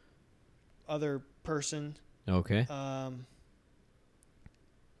certain other person, okay. and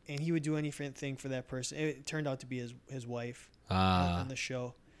he would do anything for that person. It turned out to be his wife Ah, on the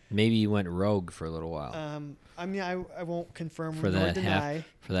show. maybe he went rogue for a little while I mean, I won't confirm for nor that deny.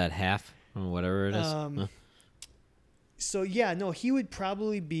 half or whatever it is. Huh? So yeah, no, he would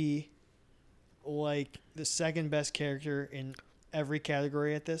probably be like the second best character in every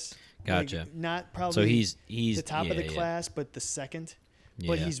category at this. Gotcha. Like, not probably So he's the top of the yeah. class, but the second. Yeah.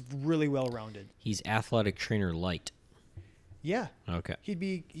 But he's really well rounded. He's athletic trainer light. Yeah, Okay.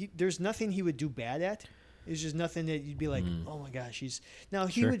 there's nothing he would do bad at. It's just nothing that you'd be like, oh my gosh, he's now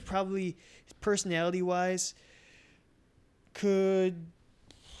he Sure. would probably personality wise could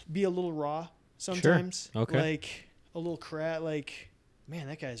be a little raw sometimes. Okay. Like a little like, man,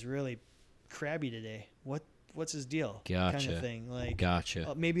 that guy's really crabby today. What's his deal? Kind Gotcha. of thing. Like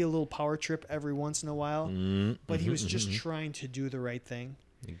Gotcha. maybe a little power trip every once in a while. But he was just trying to do the right thing.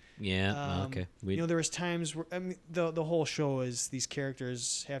 Yeah. Okay. You know, there was times where the whole show is these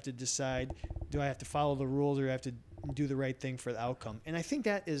characters have to decide: do I have to follow the rules or do I have to do the right thing for the outcome? And I think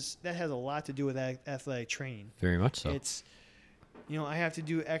that has a lot to do with athletic training. Very much so. It's, you know, I have to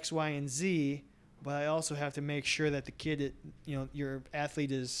do X, Y, and Z, but I also have to make sure that the kid, your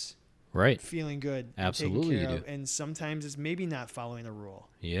athlete is right. feeling good, and Absolutely taken care you of. do. And sometimes it's maybe not following a rule.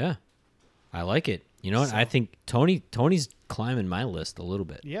 Yeah. I like it. You know what? I think Tony's climbing my list a little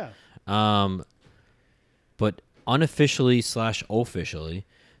bit. Yeah. But unofficially / officially,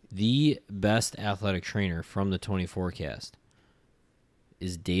 the best athletic trainer from the 24 cast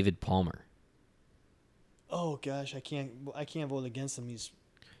is David Palmer. Oh gosh, I can't vote against him.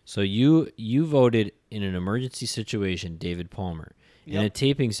 So you voted in an emergency situation, David Palmer. In a Yep.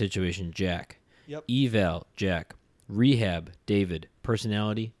 taping situation, Jack. Yep. Eval, Jack. Rehab, David.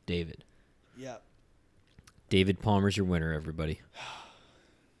 Personality, David. Yeah. David Palmer's your winner, everybody.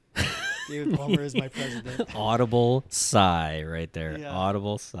 David Palmer is my president. Audible sigh right there. Yeah.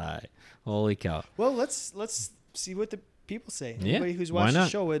 Audible sigh. Holy cow. Well, let's see what the people say. Yeah, Anybody who's why watched the not?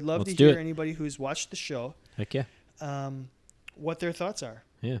 show, I'd love Let's to do hear it. anybody who's watched the show, Heck yeah. what their thoughts are.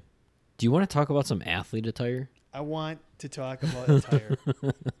 Yeah. Do you want to talk about some athlete attire? I want to talk about attire.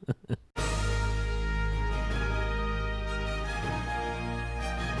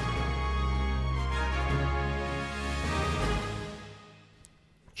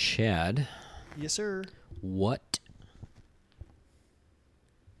 Chad, Yes, sir. what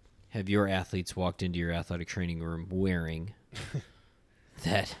have your athletes walked into your athletic training room wearing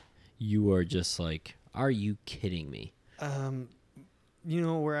that you are just like, are you kidding me? You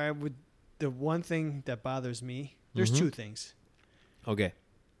know where I would. The one thing that bothers me. There's two things. Okay.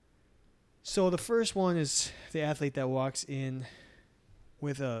 So the first one is the athlete that walks in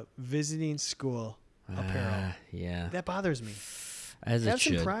with a visiting school apparel. Yeah. That bothers me. As Have it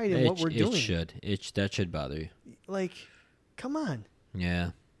some should. pride in what we're doing. It should. That should bother you. Like, come on.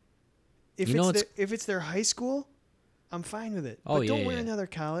 Yeah. If You know if it's their high school, I'm fine with it. Oh, but don't yeah, wear yeah. another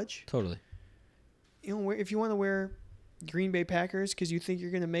college. Totally. You know, if you want to wear Green Bay Packers because you think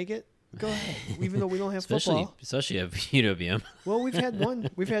you're going to make it, go ahead. Even though we don't have football. Especially at UWM. Well, we've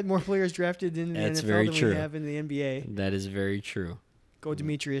had more players drafted in the That's NFL very than true. we have in the NBA. That is very true. Go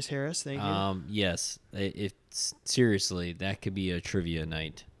Demetrius Harris. Thank you. Yes. It's seriously, that could be a trivia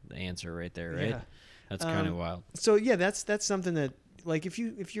night. The answer right there, right? Yeah. That's kind of wild. So yeah, that's something that, like, if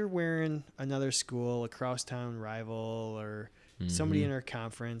you're wearing another school, a crosstown rival, or somebody in our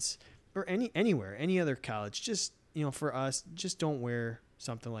conference, or anywhere, any other college, just, for us, just don't wear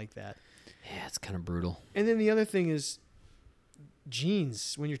something like that. Yeah, it's kind of brutal. And then the other thing is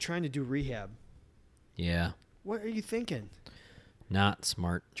jeans when you're trying to do rehab. Yeah. What are you thinking? Not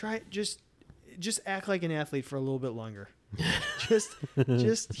smart. Try just act like an athlete for a little bit longer.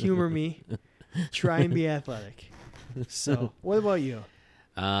 just humor me. Try and be athletic. So, what about you?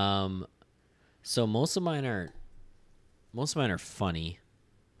 So most of mine are funny.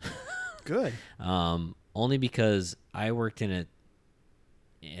 Good. Only because I worked in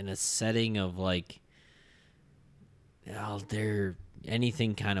a setting of like,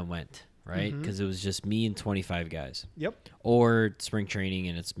 anything kind of went, right? Because it was just me and 25 guys. Yep. Or spring training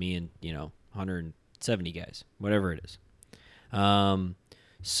and it's me and 170 guys, whatever it is.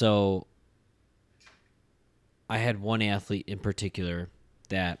 So I had one athlete in particular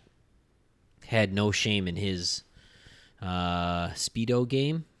that had no shame in his Speedo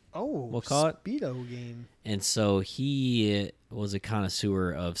game. Oh, We'll call it. Speedo game. And so he was a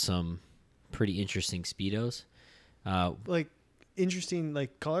connoisseur of some pretty interesting Speedos. Like interesting,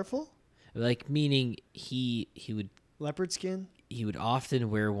 like colorful Like meaning he would leopard skin. he would often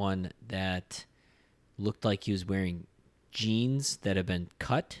wear one that looked like he was wearing jeans that had been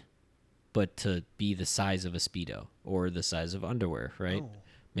cut, but to be the size of a Speedo or the size of underwear, right? Oh,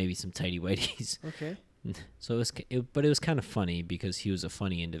 Maybe some tighty whities. okay. So but it was kind of funny because he was a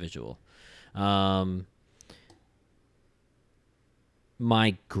funny individual.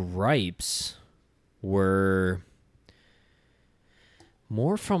 My gripes were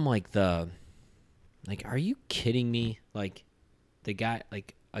more from are you kidding me? Like the guy,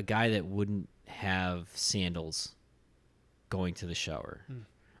 like a guy that wouldn't have sandals going to the shower,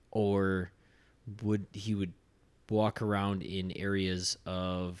 or would walk around in areas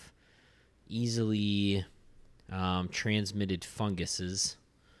of easily transmitted funguses,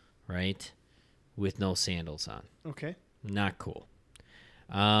 right, with no sandals on. Okay. Not cool.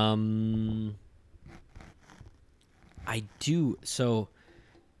 I do. So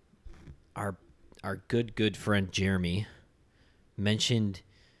our good friend Jeremy mentioned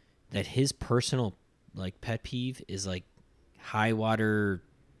that his personal pet peeve is high water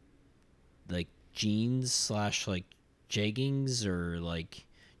jeans / jeggings or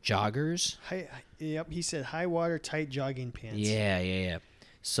joggers. Yep. He said high water tight jogging pants. Yeah.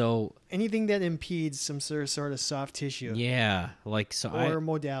 So anything that impedes some sort of soft tissue. yeah, Or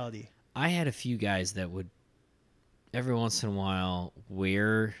modality. I had a few guys that would every once in a while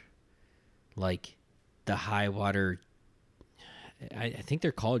wear the high water. I think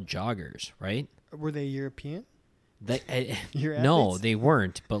they're called joggers, right? Were they European? Your No, athletes? they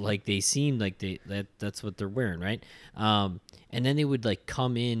weren't, but they seemed like that's what they're wearing, right? And then they would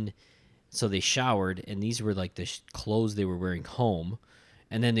come in, so they showered, and these were the clothes they were wearing home,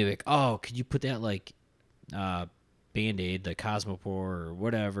 and then they were like, oh, could you put that Band-Aid, the Cosmopore or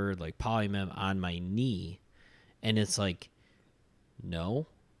whatever, Polymem on my knee, and it's no,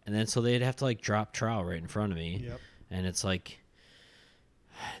 and then so they'd have to drop trowel right in front of me, Yep. and it's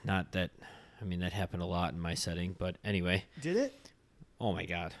not that. I mean, that happened a lot in my setting, but anyway. Did it? Oh, my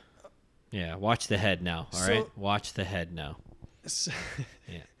God. Yeah, watch the head now, all right? Watch the head now. So,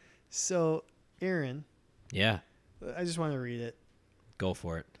 Yeah. So, Aaron. Yeah, I just want to read it. go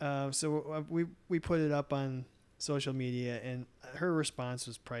for it. So we put it up on social media, and her response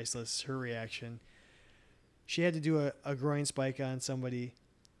was priceless. Her reaction. She had to do a groin spike on somebody,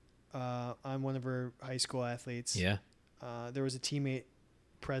 on one of her high school athletes. Yeah. There was a teammate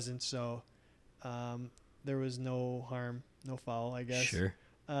present, so there was no harm, no foul, I guess. Sure.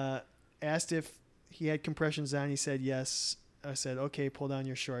 Asked if he had compressions on. He said yes. I said, okay, pull down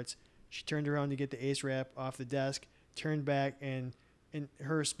your shorts. She turned around to get the ace wrap off the desk, turned back, and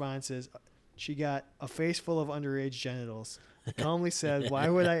her response is she got a face full of underage genitals. Calmly said, why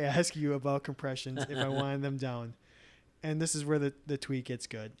would I ask you about compressions if I wanted them down? And this is where the tweet gets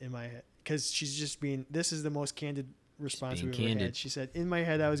good in my head, because she's just this is the most candid response we've ever had. She said, in my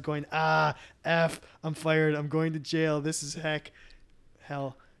head, I was going, F, I'm fired. I'm going to jail. This is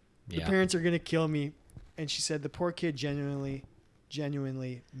hell. The parents are going to kill me. And she said the poor kid genuinely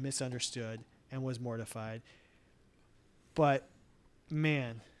misunderstood and was mortified. But,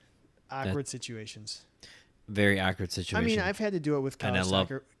 man, awkward situations. Very awkward situation. I mean, I've had to do it with college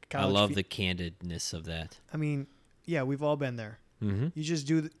soccer. I love the candidness of that. I mean, yeah, we've all been there. Mm-hmm. You just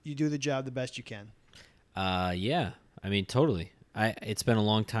do the job the best you can. Yeah. I mean, totally. It's been a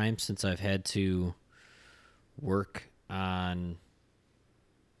long time since I've had to work on,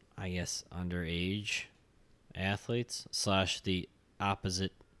 I guess, underage athletes / the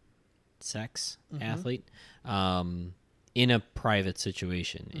opposite sex athlete, in a private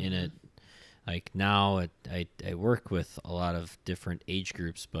situation. In a now I work with a lot of different age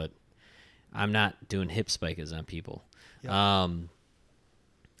groups, but I'm not doing hip spikers on people. Yep.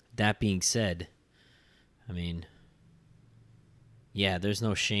 That being said, I mean, yeah, there's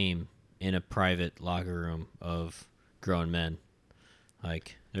no shame in a private locker room of grown men.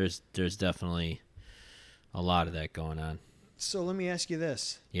 There's definitely a lot of that going on. So let me ask you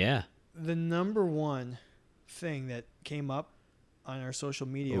this. Yeah. The number one thing that came up on our social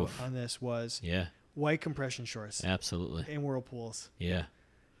media on this was white compression shorts. Absolutely. And whirlpools. Yeah.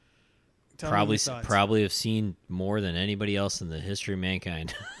 Probably have seen more than anybody else in the history of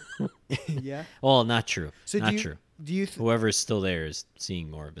mankind. Yeah. Well, not true. So not true. Do you whoever is still there is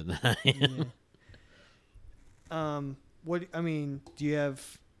seeing more of it than I am. Yeah. What I mean, you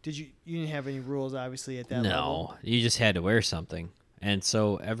didn't have any rules obviously at that level? No, you just had to wear something. And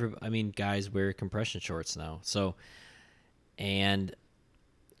so guys wear compression shorts now. So, and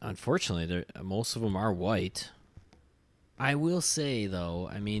unfortunately, most of them are white. I will say though,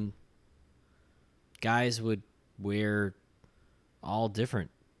 guys would wear all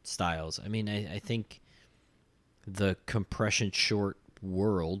different styles. I think the compression short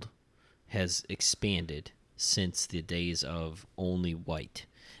world has expanded since the days of only white.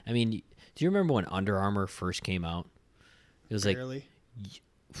 Do you remember when Under Armour first came out? It was Barely.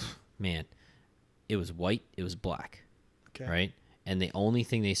 Man, it was white, it was black, Okay. right? And the only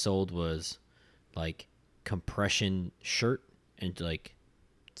thing they sold was like compression shirt and like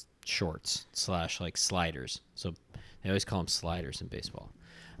shorts / like sliders. So they always call them sliders in baseball.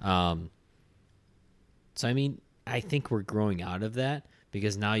 So I think we're growing out of that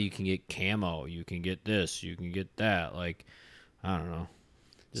because now you can get camo, you can get this, you can get that. Like, I don't know.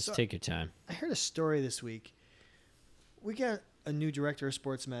 Just take your time. I heard a story this week. We got a new director of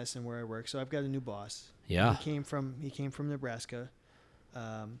sports medicine where I work, so I've got a new boss. Yeah. He came from Nebraska.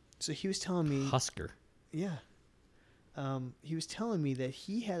 So he was telling me, Husker. yeah. He was telling me that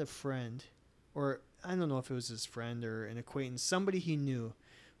he had a friend, or I don't know if it was his friend or an acquaintance, somebody he knew,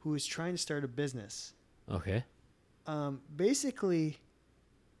 who was trying to start a business. Okay. Basically,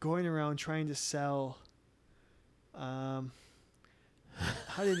 going around trying to sell. How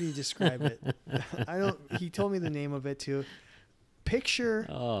did he describe it? He told me the name of it too. Picture.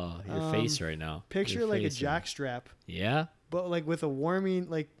 Oh, your face right now. Picture Your like a face jock strap, Yeah. but like with a warming,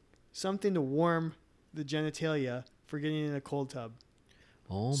 like something to warm the genitalia for getting in a cold tub.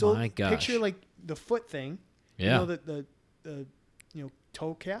 Oh So my gosh. picture like the foot thing. Yeah. You know, the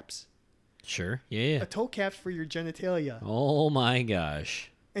toe caps. Sure. Yeah. A toe caps for your genitalia. Oh my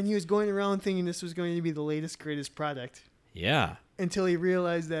gosh. And he was going around thinking this was going to be the latest, greatest product Yeah. until he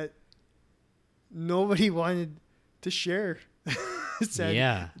realized that nobody wanted to share said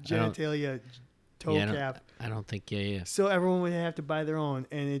Yeah. genitalia toe cap. I don't think. Yeah. So everyone would have to buy their own,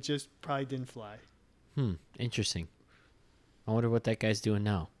 and it just probably didn't fly. Interesting. I wonder what that guy's doing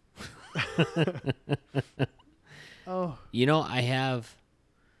now. Oh. I have.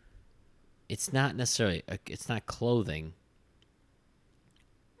 It's not necessarily. It's not clothing.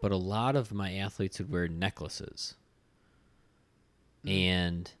 But a lot of my athletes would wear necklaces.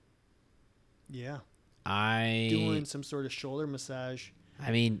 And Yeah. doing some sort of shoulder massage. Or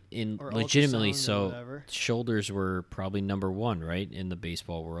legitimately, ultrasound or so whatever. shoulders were probably number one, right, in the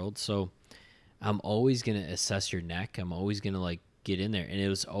baseball world. So I'm always gonna assess your neck. I'm always gonna like get in there, and it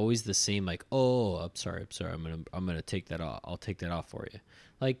was always the same. Like, oh, I'm sorry. I'm gonna take that off. I'll take that off for you.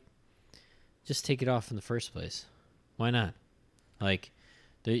 Like, just take it off in the first place. Why not? Like,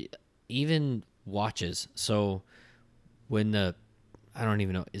 even watches. So when I don't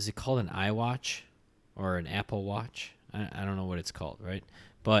even know, is it called an iWatch or an Apple Watch? I don't know what it's called, right?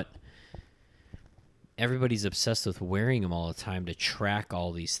 But everybody's obsessed with wearing them all the time to track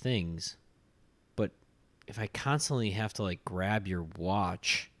all these things. But if I constantly have to like grab your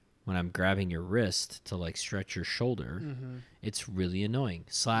watch when I'm grabbing your wrist to like stretch your shoulder, it's really annoying.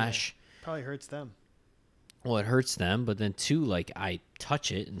 Probably hurts them. Well, it hurts them, but then too, like I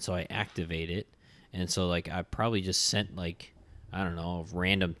touch it and so I activate it. And so like I probably just sent like, I don't know, a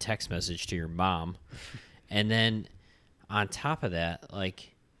random text message to your mom. And then on top of that,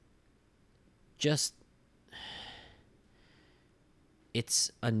 like, just,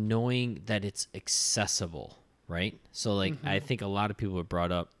 it's annoying that it's accessible, right? So, like, I think a lot of people have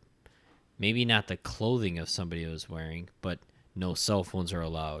brought up, maybe not the clothing of somebody was wearing, but no cell phones are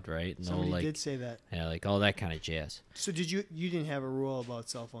allowed, right? No, Somebody did say that. Yeah, like all that kind of jazz. So you didn't have a rule about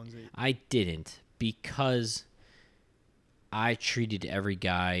cell phones? I didn't, because I treated every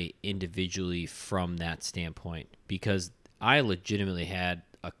guy individually from that standpoint, because I legitimately had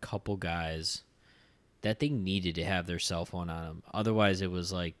a couple guys that they needed to have their cell phone on them. Otherwise, it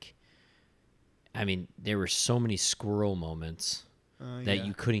was like, there were so many squirrel moments that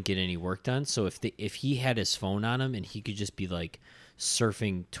you couldn't get any work done. So if he had his phone on him and he could just be like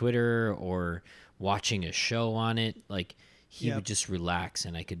surfing Twitter or watching a show on it, like he would just relax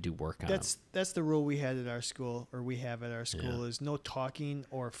and I could do work on him. That's the rule we had at our school, or we have at our school, is no talking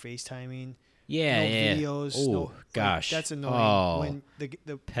or FaceTiming. Yeah, no yeah. videos. Oh, no, gosh. That's annoying. Oh, when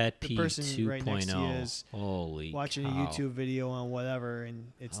the pet the peeve person 2.0. right next to you is Holy watching cow. a YouTube video on whatever,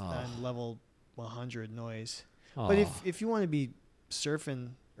 and it's Oh. on level 100 noise. Oh. But if you want to be surfing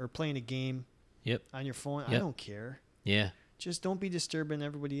or playing a game Yep. on your phone, I Yep. don't care. Yeah. Just don't be disturbing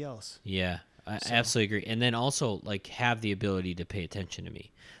everybody else. Yeah. I absolutely agree. And then also like have the ability to pay attention to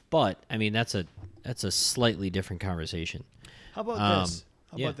me. But that's a slightly different conversation. How about this?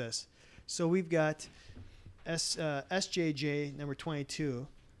 yeah. About this? So we've got SJJ number 22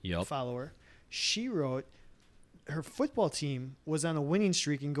 Yep. follower. She wrote her football team was on a winning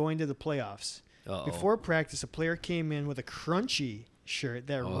streak and going to the playoffs. Uh-oh. Before practice, a player came in with a crunchy shirt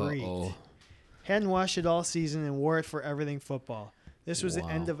that reeked. Uh-oh. Hadn't washed it all season and wore it for everything football. This was the Wow.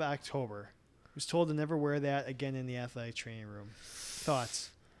 end of October. Was told to never wear that again in the athletic training room. Thoughts?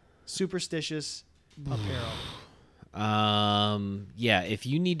 Superstitious apparel. Yeah, if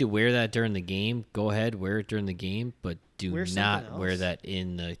you need to wear that during the game, go ahead, wear it during the game, but do Wear something not wear else. that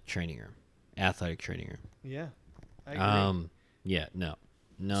in the training room, athletic training room. Yeah, I agree. Yeah, no,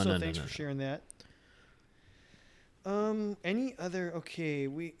 no, So no, no, thanks no. for sharing that. Any other? Okay,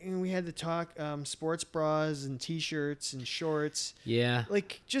 we had to talk sports bras and t-shirts and shorts. Yeah,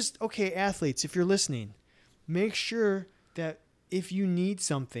 Like just okay, athletes, if you're listening, make sure that if you need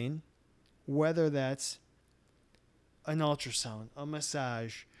something, whether that's an ultrasound, a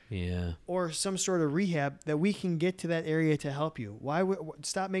massage, yeah, or some sort of rehab, that we can get to that area to help you.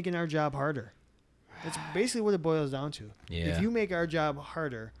 Stop making our job harder? That's basically what it boils down to. yeah. If you make our job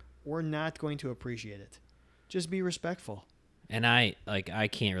harder, we're not going to appreciate it. Just be respectful. And I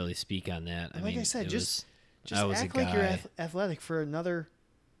can't really speak on that. Like I mean, said, it just I was act a like you're guy. athletic for another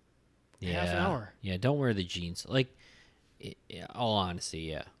yeah, half an hour. Yeah, don't wear the jeans. Like, all honesty,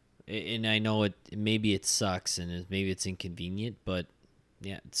 yeah. And I know maybe it sucks and maybe it's inconvenient, but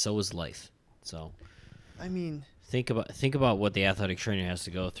yeah, so is life. So I mean, think about what the athletic trainer has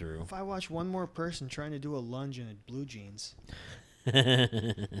to go through. if I watch one more person trying to do a lunge in blue jeans,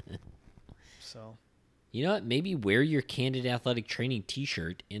 so You know what? Maybe wear your Candid Athletic Training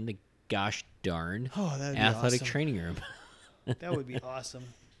T-shirt in the gosh darn that'd be athletic awesome. training room. That would be awesome.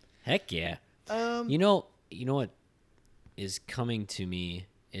 Heck yeah! You know what is coming to me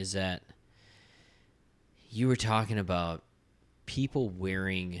is that you were talking about people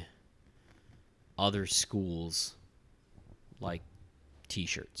wearing other schools like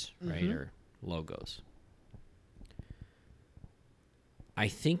T-shirts, right, or logos. I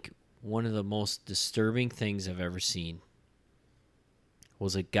think one of the most disturbing things I've ever seen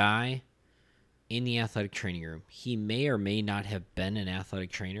was a guy in the athletic training room. He may or may not have been an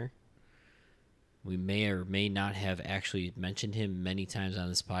athletic trainer. We may or may not have actually mentioned him many times on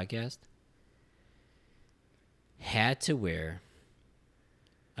this podcast. Had to wear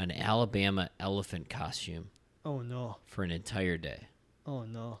an Alabama elephant costume Oh no! for an entire day. Oh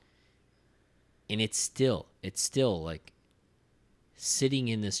no! And it's still like sitting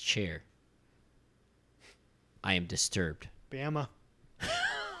in this chair. I am disturbed. Bama.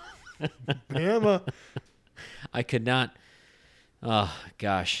 Bama. I could not. Oh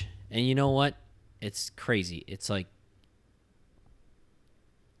gosh. And you know what? It's crazy. It's like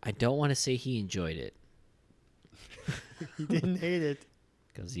I don't want to say he enjoyed it He didn't hate it.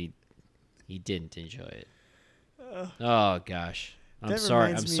 because he didn't enjoy it. Oh gosh. I'm That sorry.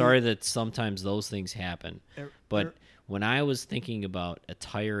 reminds I'm me- sorry that sometimes those things happen. But Er- when I was thinking about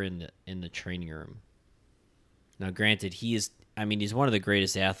attire in the training room, now granted, he's one of the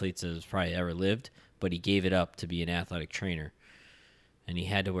greatest athletes that has probably ever lived, but he gave it up to be an athletic trainer, and he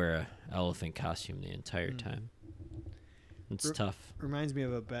had to wear a elephant costume the entire time. It's tough. Reminds me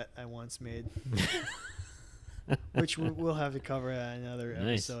of a bet I once made, which we'll have to cover at another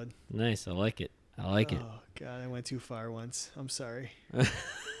Nice. episode. Nice. I like it. I like it. Oh God, I went too far once. I'm sorry.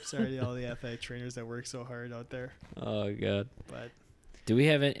 Sorry to all the athletic trainers that work so hard out there. Oh god. But Do we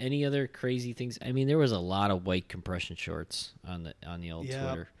have any other crazy things? I mean, there was a lot of white compression shorts on the old Yep.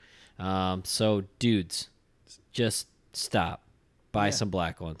 Twitter. So dudes, just stop. Buy Yeah. some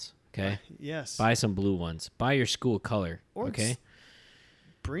black ones, okay? yes, Buy some blue ones. Buy your school color, Or okay?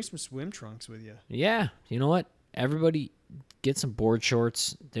 bring some swim trunks with you. Yeah. You know what? Everybody get some board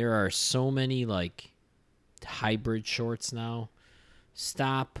shorts. There are so many like hybrid shorts now.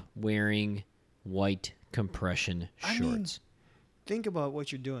 Stop wearing white compression I mean, shorts. Think about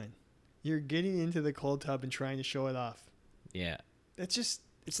what you're doing. You're getting into the cold tub and trying to show it off. Yeah. That's just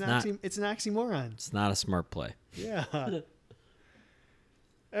it's not- it's an oxymoron. It's not a smart play. Yeah.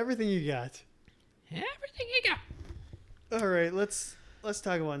 Everything you got. Everything you got. All right, let's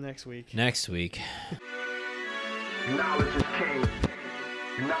talk about next week. Next week. Knowledge is king.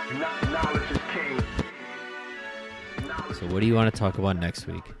 Knowledge is king. So what do you want to talk about next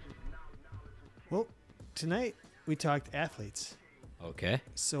week? Well, tonight we talked athletes. Okay.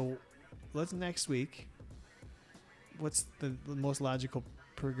 So let's next week. What's the most logical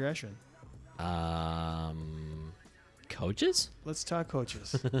progression? Coaches? Let's talk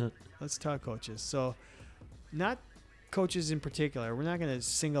coaches. Let's talk coaches. So, not coaches in particular. We're not going to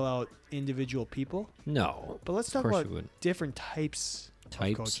single out individual people, No. but let's talk course about we wouldn't. different types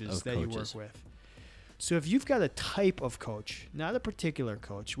Types of coaches of that you work coaches. with. So if you've got a type of coach, not a particular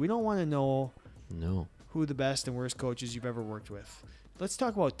coach, we don't want to know No. who the best and worst coaches you've ever worked with. Let's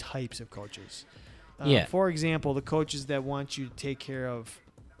talk about types of coaches. Yeah. For example, the coaches that want you to take care of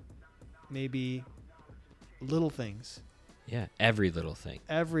maybe little things, Yeah. Every little thing.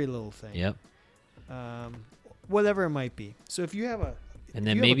 every little thing, Yep. whatever it might be. So if you have a, And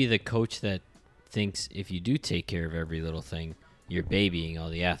then maybe the coach that thinks if you do take care of every little thing, you're babying all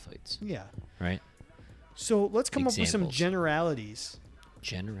the athletes, yeah. right? So let's come up with some Examples. generalities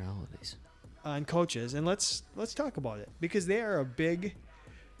Generalities. on coaches, and let's talk about it because they are a big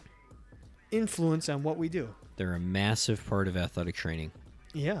influence on what we do. They're a massive part of athletic training,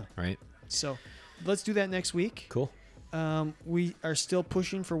 Yeah. right? So let's do that next week. Cool. We are still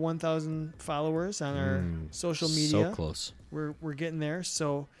pushing for 1,000 followers on our social media. So close. We're getting there.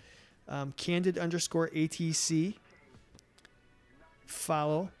 So candid_ATC.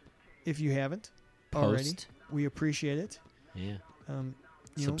 Follow if you haven't already. Post. We appreciate it. Yeah. You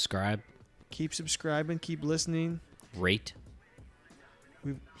know, Subscribe. keep subscribing, keep listening. Rate.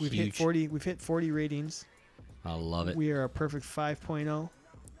 We've hit Huge. 40. We've hit 40 ratings. I love it. We are a perfect 5.0.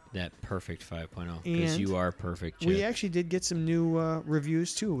 That perfect 5.0. Because And you are perfect, We Chad. actually did get some new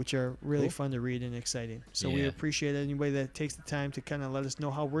reviews too, which are really Cool. fun to read and exciting. So we Yeah. appreciate anybody that takes the time to kind of let us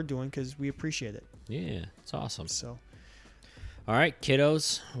know how we're doing because we appreciate it. Yeah. It's awesome. So All right,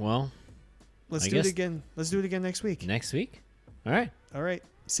 kiddos. Well, let's I do it guess- again. Let's do it again next week. next week. All right. All right.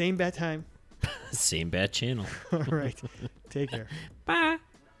 Same bad time. Same bad channel. All right. Take care. Bye.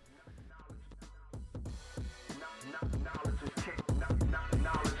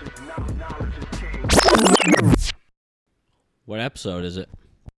 What episode is it?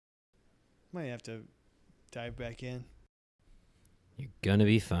 Might have to dive back in. You're gonna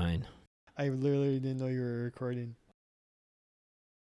be fine. I literally didn't know you were recording.